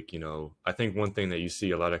topic, I think one thing that you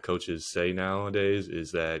see a lot of coaches say nowadays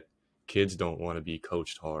is that kids don't want to be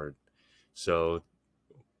coached hard. So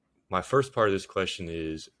my first part of this question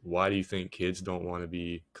is, why do you think kids don't want to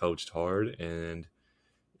be coached hard? And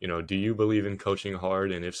do you believe in coaching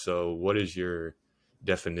hard? And if so, what is your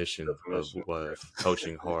definition of Definition. what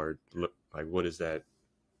coaching hard look like? What does that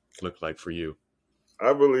look like for you?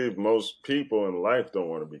 I believe most people in life don't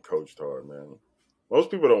want to be coached hard, man. Most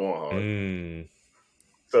people don't want hard. Mm,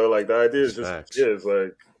 So like the idea that's is just facts.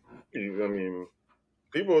 like I mean,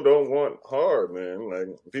 people don't want hard, man. Like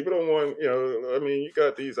people don't want, I mean, you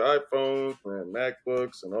got these iPhones and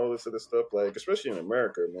MacBooks and all this other stuff. Like especially in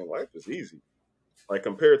America, man, life is easy. Like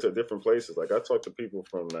compared to different places. Like I talk to people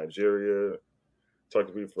from Nigeria, talk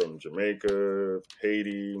to people from Jamaica,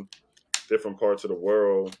 Haiti, different parts of the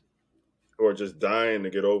world who are just dying to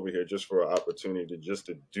get over here just for an opportunity to just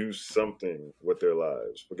to do something with their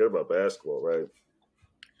lives. Forget about basketball, right?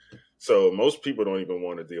 So most people don't even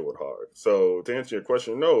want to deal with hard. So to answer your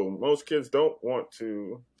question, no, most kids don't want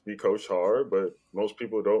to be coached hard, but most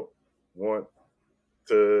people don't want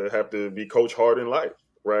to have to be coached hard in life,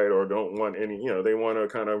 right? Or don't want any, they want to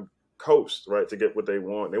kind of coast, right, to get what they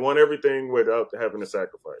want. They want everything without having to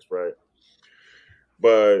sacrifice, right?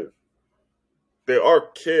 But there are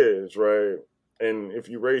kids, right? And if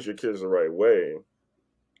you raise your kids the right way,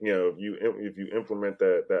 if you implement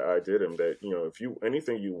that idea to them that if you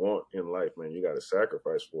anything you want in life, man, you got to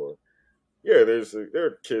sacrifice for. Yeah, there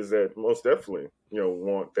are kids that most definitely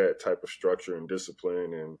want that type of structure and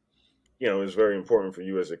discipline, and it's very important for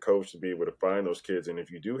you as a coach to be able to find those kids, and if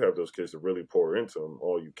you do have those kids, to really pour into them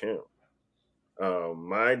all you can.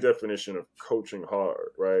 My definition of coaching hard,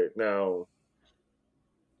 right now,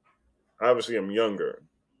 obviously I'm younger.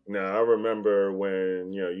 Now I remember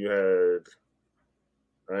when you had,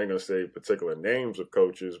 I ain't gonna say particular names of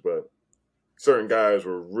coaches, but certain guys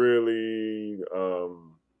were really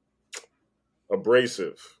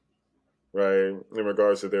abrasive, right, in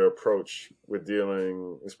regards to their approach with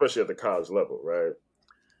dealing, especially at the college level, right?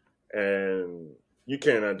 And you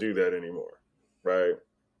cannot do that anymore, right?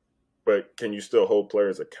 But can you still hold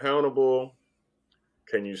players accountable?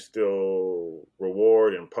 Can you still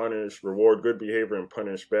reward good behavior and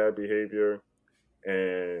punish bad behavior,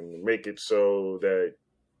 and make it so that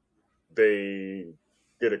they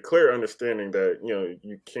get a clear understanding that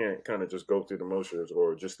you can't kind of just go through the motions,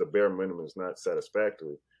 or just the bare minimum is not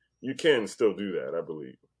satisfactory. You can still do that, I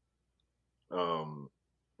believe.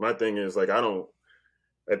 My thing is, like, I don't,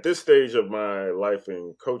 at this stage of my life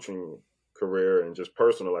and coaching career and just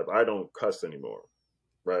personal life, I don't cuss anymore,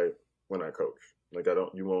 right? When I coach, like, I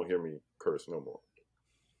don't, you won't hear me curse no more.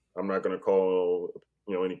 I'm not gonna call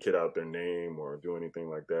any kid out their name or do anything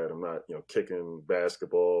like that. I'm not kicking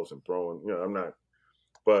basketballs and throwing. I'm not.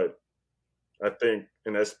 But I think,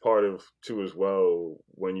 and that's part of too as well,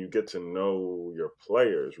 when you get to know your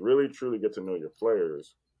players, really truly get to know your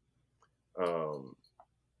players. Um,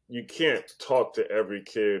 you can't talk to every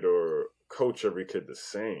kid or coach every kid the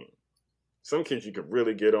same. Some kids you could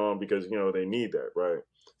really get on because they need that, right?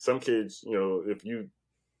 Some kids, if you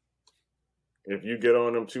get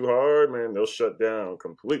on them too hard, man, they'll shut down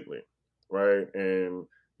completely, right? And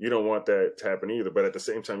you don't want that to happen either. But at the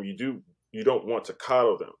same time, you don't want to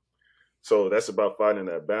coddle them. So that's about finding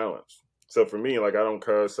that balance. So for me, like, I don't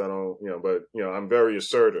cuss, I don't, but I'm very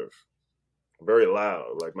assertive, very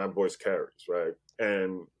loud, like my voice carries, right?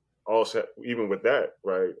 And also, even with that,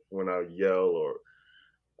 right, when I yell or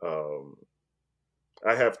um,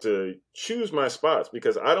 I have to choose my spots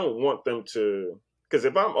because I don't want them to. Because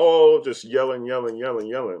if I'm all just yelling, yelling, yelling,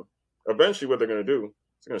 yelling, eventually what they're going to do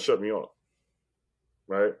is going to shut me off,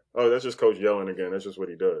 right? Oh, that's just coach yelling again. That's just what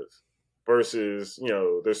he does. Versus,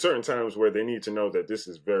 there's certain times where they need to know that this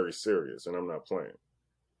is very serious and I'm not playing,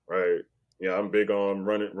 right? Yeah, I'm big on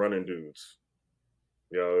running dudes.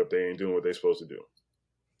 If they ain't doing what they're supposed to do.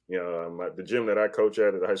 The gym that I coach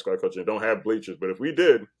at the high school I coach at, don't have bleachers, but if we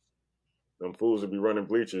did, them fools would be running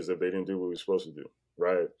bleachers if they didn't do what we were supposed to do,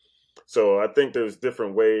 right? So I think there's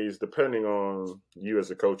different ways, depending on you as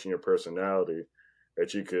a coach and your personality,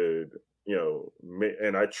 that you could,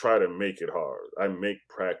 and I try to make it hard. I make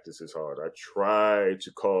practices hard. I try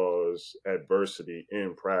to cause adversity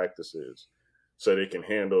in practices so they can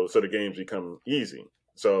handle, so the games become easy.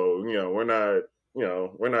 So, we're not.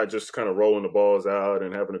 we're not just kind of rolling the balls out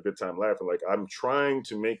and having a good time laughing. Like, I'm trying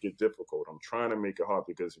to make it difficult. I'm trying to make it hard,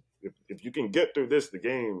 because if you can get through this, the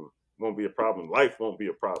game won't be a problem. Life won't be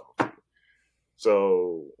a problem.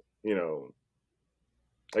 So, you know,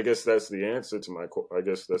 I guess that's the answer to I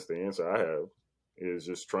guess that's the answer I have, is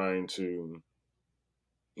just trying to,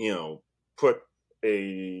 put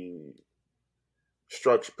a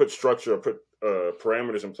structure, or put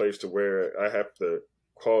parameters in place to where I have to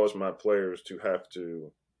cause my players to have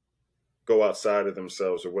to go outside of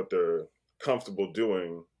themselves or what they're comfortable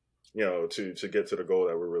doing, to get to the goal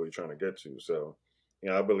that we're really trying to get to. So,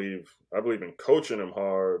 I believe in coaching them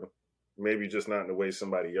hard, maybe just not in the way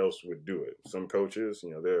somebody else would do it. Some coaches,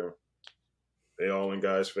 they all in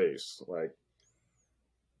guys' face. Like,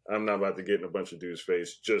 I'm not about to get in a bunch of dudes'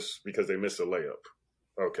 face just because they missed a layup.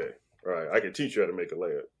 Okay. All right. I can teach you how to make a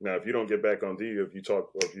layup. Now, if you don't get back on D, if you talk,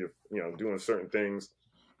 or if you're, doing certain things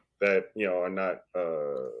that, are not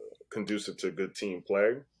conducive to good team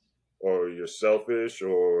play, or you're selfish,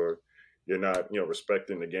 or you're not,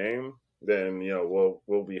 respecting the game, then,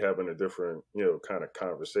 we'll be having a different, kind of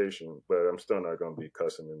conversation. But I'm still not going to be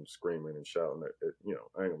cussing and screaming and shouting I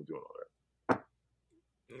ain't going to be doing all that.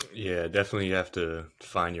 Yeah, definitely you have to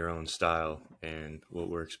find your own style and what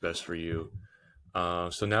works best for you.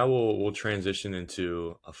 So now we'll transition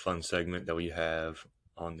into a fun segment that we have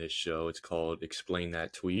on this show. It's called Explain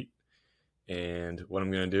That Tweet. And what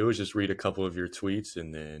I'm going to do is just read a couple of your tweets,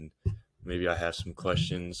 and then maybe I have some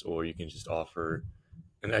questions, or you can just offer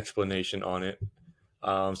an explanation on it.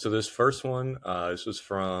 So this first one, this was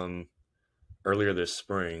from earlier this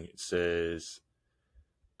spring. It says,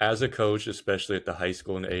 as a coach, especially at the high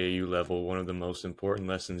school and AAU level, one of the most important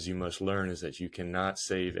lessons you must learn is that you cannot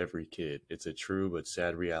save every kid. It's a true but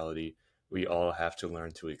sad reality we all have to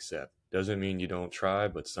learn to accept. Doesn't mean you don't try,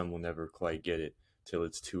 but some will never quite get it till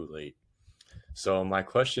it's too late. So my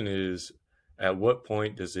question is, at what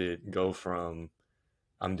point does it go from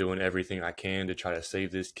I'm doing everything I can to try to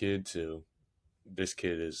save this kid to this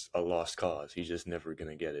kid is a lost cause? He's just never going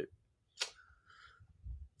to get it.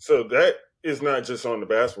 So that is not just on the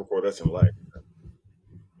basketball court, that's in life.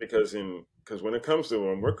 Because when it comes to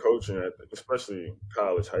when we're coaching at, especially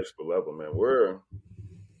college, high school level, man, we're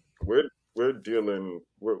we're dealing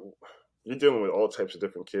we're you're dealing with all types of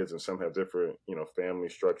different kids, and some have different, family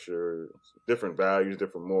structure, different values,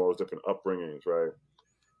 different morals, different upbringings, right?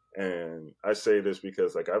 And I say this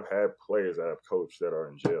because, like, I've had players that I've coached that are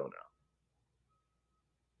in jail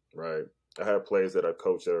now, right? I have players that I've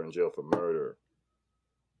coached that are in jail for murder,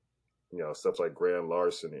 stuff like grand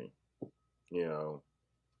larceny, you know,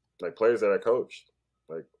 like players that I coached,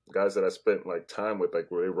 like guys that I spent like time with,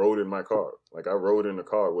 like where they rode in my car, like I rode in the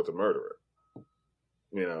car with a murderer,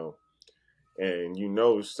 you know, and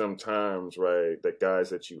sometimes, right, that guys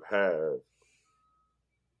that you have,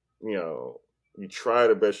 you know, you try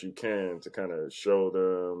the best you can to kind of show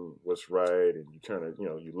them what's right, and you kind of,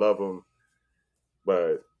 you love them,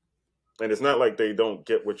 but and it's not like they don't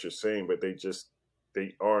get what you're saying, but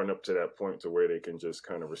they aren't up to that point to where they can just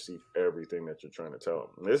kind of receive everything that you're trying to tell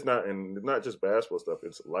them. And it's not just basketball stuff;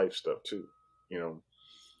 it's life stuff too, you know.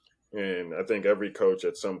 And I think every coach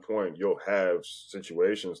at some point you'll have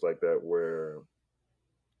situations like that where,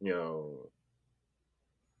 you know,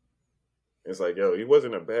 it's like, yo, he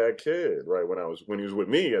wasn't a bad kid, right? When he was with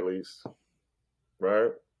me, at least,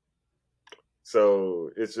 right? So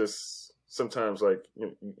it's just sometimes like,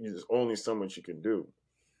 there's only so much you can do,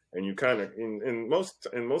 and you kind of in most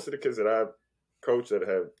of the kids that I've coached that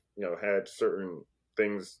have, had certain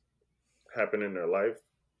things happen in their life,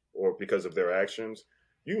 or because of their actions,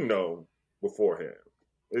 beforehand.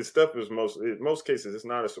 This stuff is in most cases, it's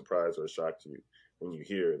not a surprise or a shock to you when you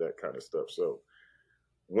hear that kind of stuff. So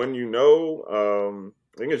when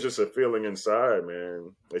I think it's just a feeling inside,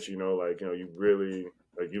 man, that like, you really,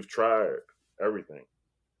 like, you've tried everything,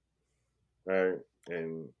 right?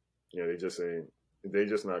 And they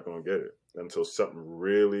just not gonna get it until something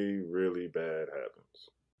really, really bad happens.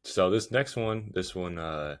 So this one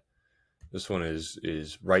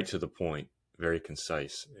is right to the point, very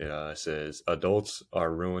concise. It says adults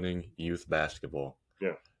are ruining youth basketball.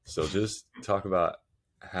 Yeah. So just talk about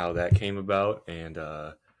how that came about, and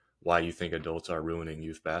why you think adults are ruining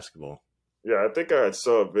youth basketball. Yeah, I think I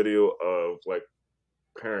saw a video of like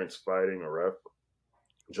parents fighting a ref,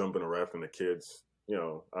 jumping a ref, and the kids,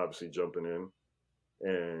 obviously jumping in.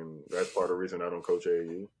 And that's part of the reason I don't coach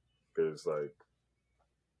AAU, because like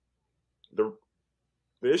the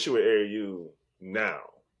the issue with AAU now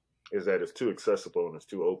is that it's too accessible and it's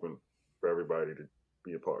too open for everybody to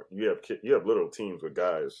be a part. You have little teams with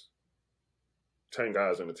guys, 10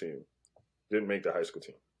 guys on the team, didn't make the high school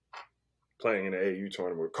team, playing in the AAU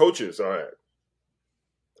tournament where coaches are at.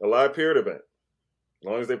 A live period event, as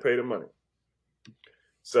long as they pay the money.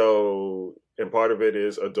 So, and part of it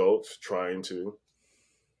is adults trying to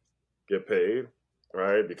get paid,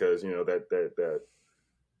 right? Because,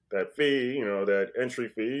 that fee, that entry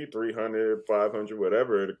fee, 300, 500,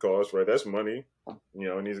 whatever it costs, right? That's money,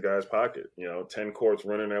 in these guys' pocket. 10 courts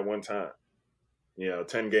running at one time.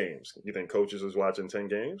 10 games. You think coaches is watching 10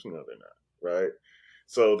 games? No, they're not, right?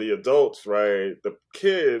 So the adults, right, the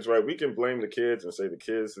kids, right, we can blame the kids and say the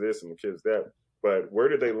kids this and the kids that, but where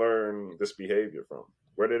did they learn this behavior from?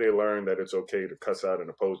 Where did they learn that it's okay to cuss out an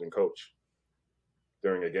opposing coach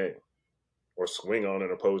during a game, or swing on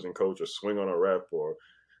an opposing coach, or swing on a ref, or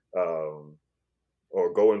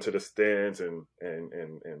go into the stands and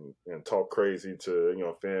talk crazy to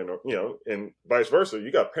a fan, or and vice versa?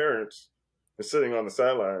 You got parents sitting on the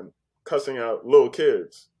sideline cussing out little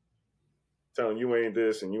kids, telling you ain't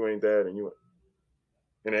this and you ain't that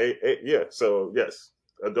So yes,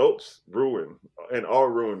 adults ruin and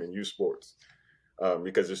are ruining youth sports,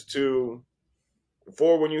 because it's too.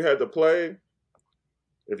 Before, when you had to play,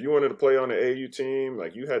 if you wanted to play on the AU team,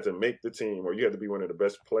 like, you had to make the team, or you had to be one of the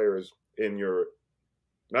best players in your,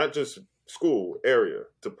 not just school area,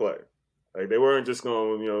 to play. Like, they weren't just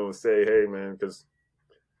going to say, hey man, because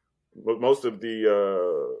most of the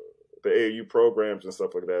AAU programs and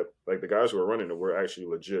stuff like that, like, the guys who are running it were actually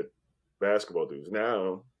legit basketball dudes.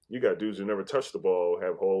 Now you got dudes who never touched the ball,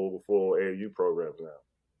 have whole full AAU programs now,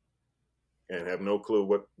 and have no clue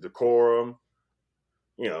what decorum.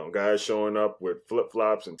 Guys showing up with flip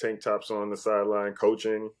flops and tank tops on the sideline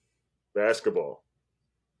coaching basketball,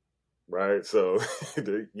 right? So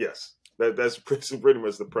yes, that's pretty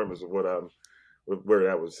much the premise of where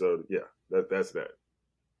that was. So yeah, that's that.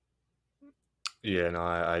 Yeah, no,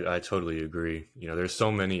 I totally agree. There's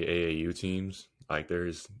so many AAU teams. Like,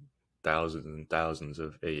 there's thousands and thousands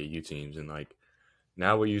of AAU teams, and like,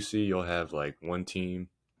 now what you see, you'll have like one team,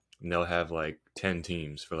 and they'll have like 10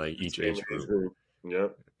 teams for like each Same age age group. group.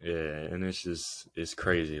 Yep. Yeah, and it's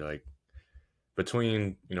crazy. Like,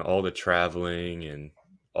 between all the traveling and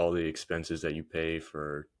all the expenses that you pay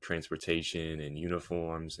for transportation and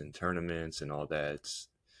uniforms and tournaments and all that,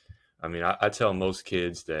 I mean, I tell most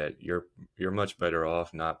kids that you're much better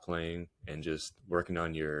off not playing and just working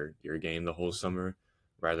on your game the whole summer,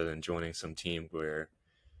 rather than joining some team where,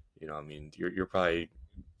 I mean, you're probably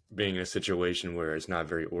being in a situation where it's not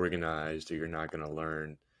very organized, or you're not going to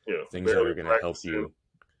learn Yeah. things that Barely are going to help practicing. you.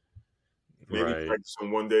 Maybe Right.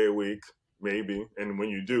 practicing one day a week, maybe. And when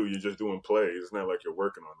you do, you're just doing plays. It's not like you're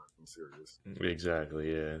working on nothing serious.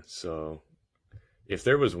 Exactly. Yeah. So if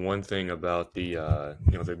there was one thing about the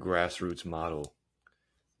grassroots model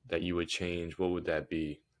that you would change, what would that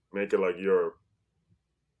be? Make it like Europe.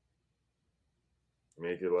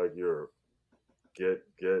 Make it like Europe. Get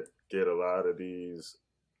a lot of these,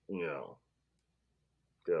 you know,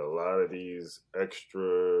 get a lot of these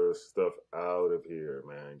extra stuff out of here,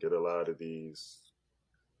 man. Get a lot of these,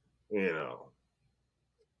 you know,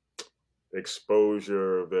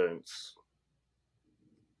 exposure events,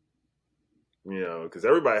 because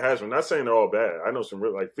everybody has them. Not saying they're all bad. I know some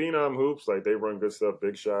real, like, Phenom Hoops, like, they run good stuff.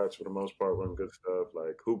 Big Shots, for the most part, run good stuff.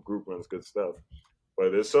 Like, Hoop Group runs good stuff.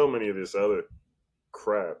 But there's so many of this other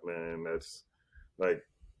crap, man, that's like,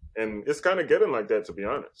 and it's kind of getting like that, to be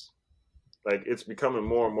honest. Like, it's becoming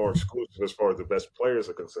more and more exclusive as far as the best players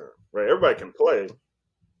are concerned, right? Everybody can play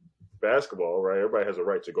basketball, right? Everybody has a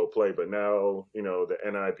right to go play, but now, the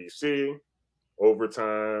NIBC,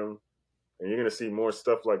 overtime, and you're going to see more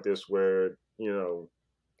stuff like this where, the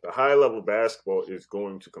high level basketball is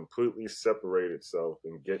going to completely separate itself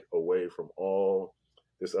and get away from all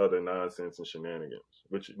this other nonsense and shenanigans,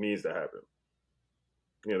 which needs to happen.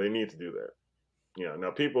 They need to do that.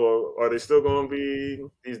 Now, people, are they still going to be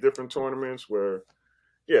these different tournaments where,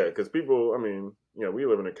 yeah, because people, I mean, we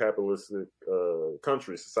live in a capitalistic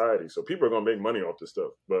country, society, so people are going to make money off this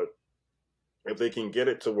stuff. But if they can get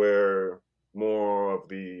it to where more of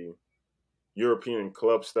the European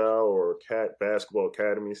club style or basketball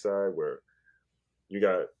academy side, where you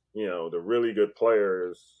got, the really good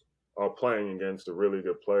players are playing against the really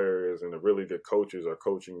good players, and the really good coaches are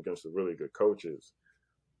coaching against the really good coaches,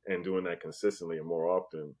 and doing that consistently and more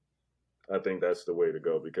often, I think that's the way to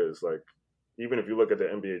go. Because, like, even if you look at the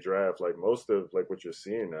NBA draft, like, most of, like, what you're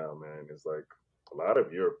seeing now, man, is like a lot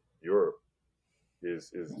of Europe is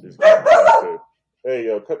getting drafted. Hey,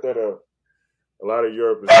 yo, cut that up. A lot of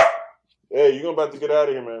Europe is. Hey, you're about to get out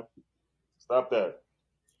of here, man. Stop that.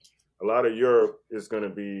 A lot of Europe is going to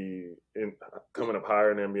be coming up higher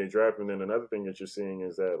in the NBA draft. And then another thing that you're seeing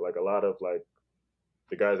is that, like, a lot of, like,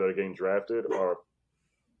 the guys that are getting drafted are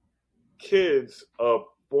kids of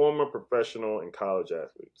former professional and college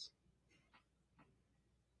athletes,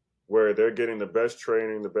 where they're getting the best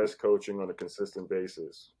training, the best coaching on a consistent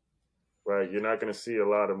basis, right? You're not going to see a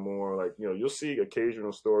lot of more like, you'll see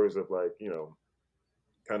occasional stories of like,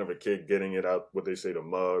 kind of a kid getting it out, what they say, the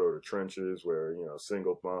mud or the trenches, where,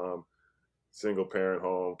 single mom, single parent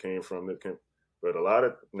home came from it. But a lot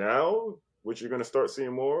of now, what you're going to start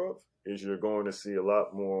seeing more of is you're going to see a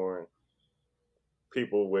lot more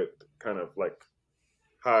people with kind of like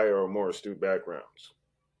higher or more astute backgrounds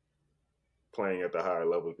playing at the higher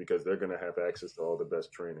levels because they're going to have access to all the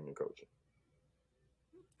best training and coaching.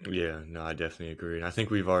 Yeah, no, I definitely agree. And I think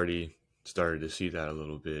we've already started to see that a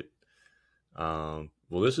little bit. Well,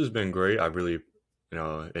 this has been great. I really,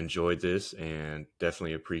 enjoyed this and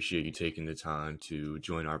definitely appreciate you taking the time to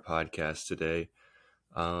join our podcast today.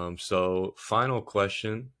 So, final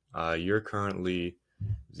question. You're currently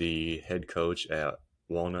the head coach at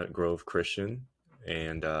Walnut Grove Christian,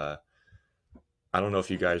 and I don't know if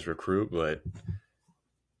you guys recruit, but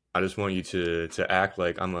I just want you to act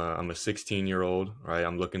like I'm a 16-year-old, right?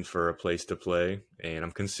 I'm looking for a place to play, and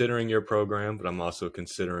I'm considering your program, but I'm also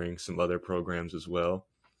considering some other programs as well.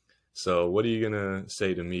 So, what are you gonna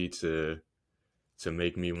say to me to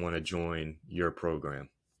make me want to join your program?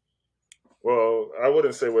 Well, I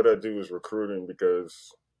wouldn't say what I do is recruiting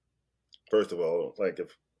because, first of all, like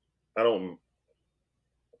if I don't,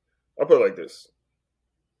 I'll put it like this: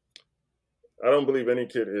 I don't believe any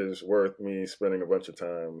kid is worth me spending a bunch of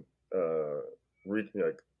time,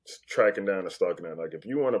 like tracking down and stalking down. Like if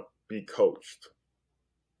you want to be coached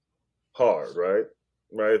hard, right?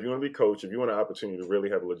 Right. If you want to be coached, if you want an opportunity to really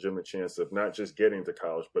have a legitimate chance of not just getting to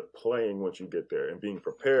college, but playing once you get there and being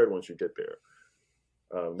prepared once you get there,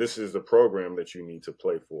 this is the program that you need to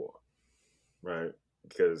play for, right?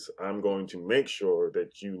 Because I'm going to make sure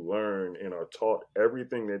that you learn and are taught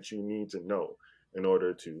everything that you need to know in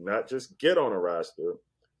order to not just get on a roster,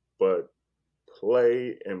 but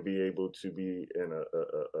play and be able to be in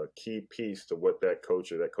a key piece to what that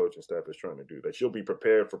coach or that coaching staff is trying to do. That you'll be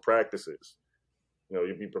prepared for practices.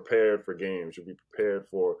 You'll be prepared for games. You'll be prepared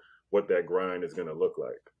for what that grind is going to look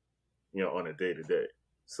like, on a day to day.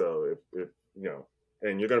 So if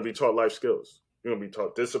and you're going to be taught life skills. You're going to be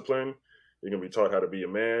taught discipline. You're going to be taught how to be a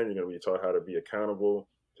man. You're going to be taught how to be accountable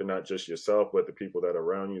to not just yourself, but the people that are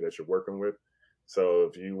around you that you're working with. So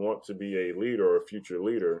if you want to be a leader or a future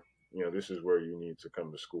leader, this is where you need to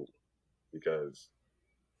come to school because,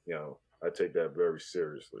 I take that very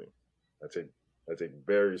seriously. I take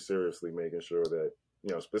very seriously making sure that,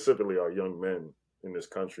 specifically our young men in this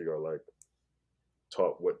country are like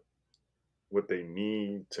taught what they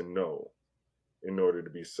need to know in order to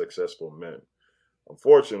be successful men.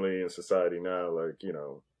 Unfortunately, in society now, like,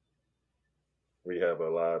 we have a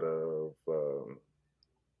lot of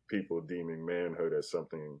people deeming manhood as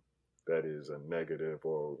something that is a negative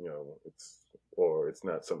or, it's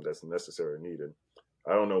not something that's necessary or needed.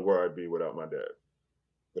 I don't know where I'd be without my dad,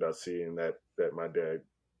 without seeing that my dad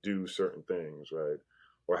do certain things, right?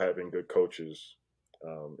 Or having good coaches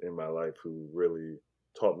in my life who really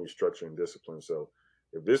taught me structure and discipline. So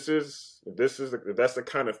if that's the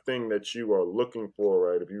kind of thing that you are looking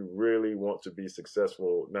for, right? If you really want to be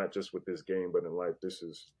successful, not just with this game but in life, this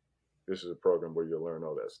is a program where you'll learn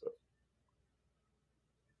all that stuff.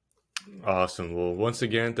 Awesome. Well, once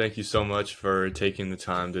again, thank you so much for taking the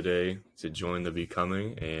time today to join the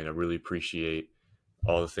Becoming, and I really appreciate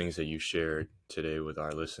all the things that you shared today with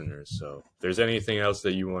our listeners. So, if there's anything else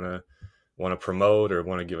that you want to promote or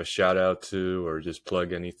want to give a shout out to or just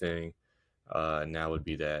plug anything, now would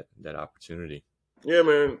be that opportunity. Yeah,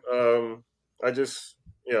 man. I just,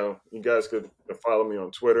 you guys could follow me on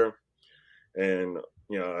Twitter, and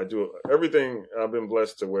I do everything. I've been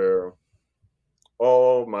blessed to where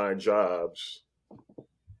all my jobs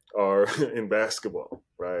are in basketball,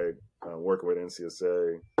 right? Working with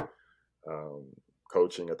NCSA, um,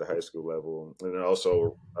 coaching at the high school level, and then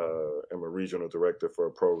also am a regional director for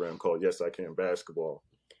a program called Yes I Can Basketball,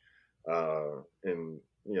 in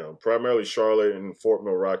primarily Charlotte and Fort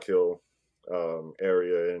Mill Rock Hill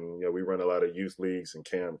area, and we run a lot of youth leagues and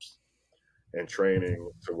camps and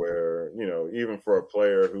training to where even for a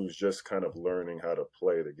player who's just kind of learning how to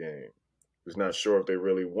play the game, who's not sure if they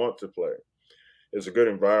really want to play, it's a good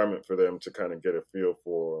environment for them to kind of get a feel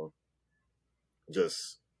for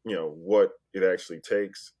just what it actually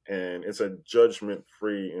takes, and it's a judgment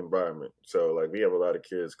free environment. So like we have a lot of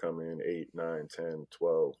kids come in 8, 9, 10,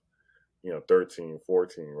 12, 13,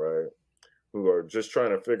 14, right, who are just trying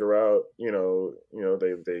to figure out,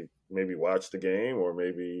 they maybe watch the game or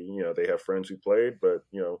maybe they have friends who played, but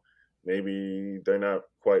maybe they're not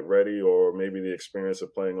quite ready, or maybe the experience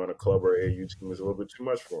of playing on a club or AU team is a little bit too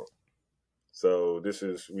much for them. So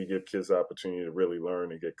we give kids the opportunity to really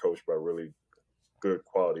learn and get coached by really good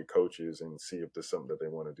quality coaches and see if there's something that they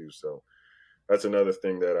want to do. So that's another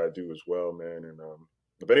thing that I do as well, man. And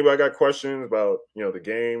if anybody got questions about the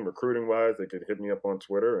game recruiting wise, they could hit me up on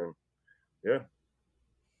Twitter. And yeah,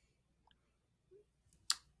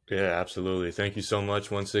 Yeah, absolutely. Thank you so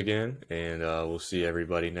much once again, and we'll see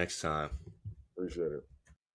everybody next time. appreciate it.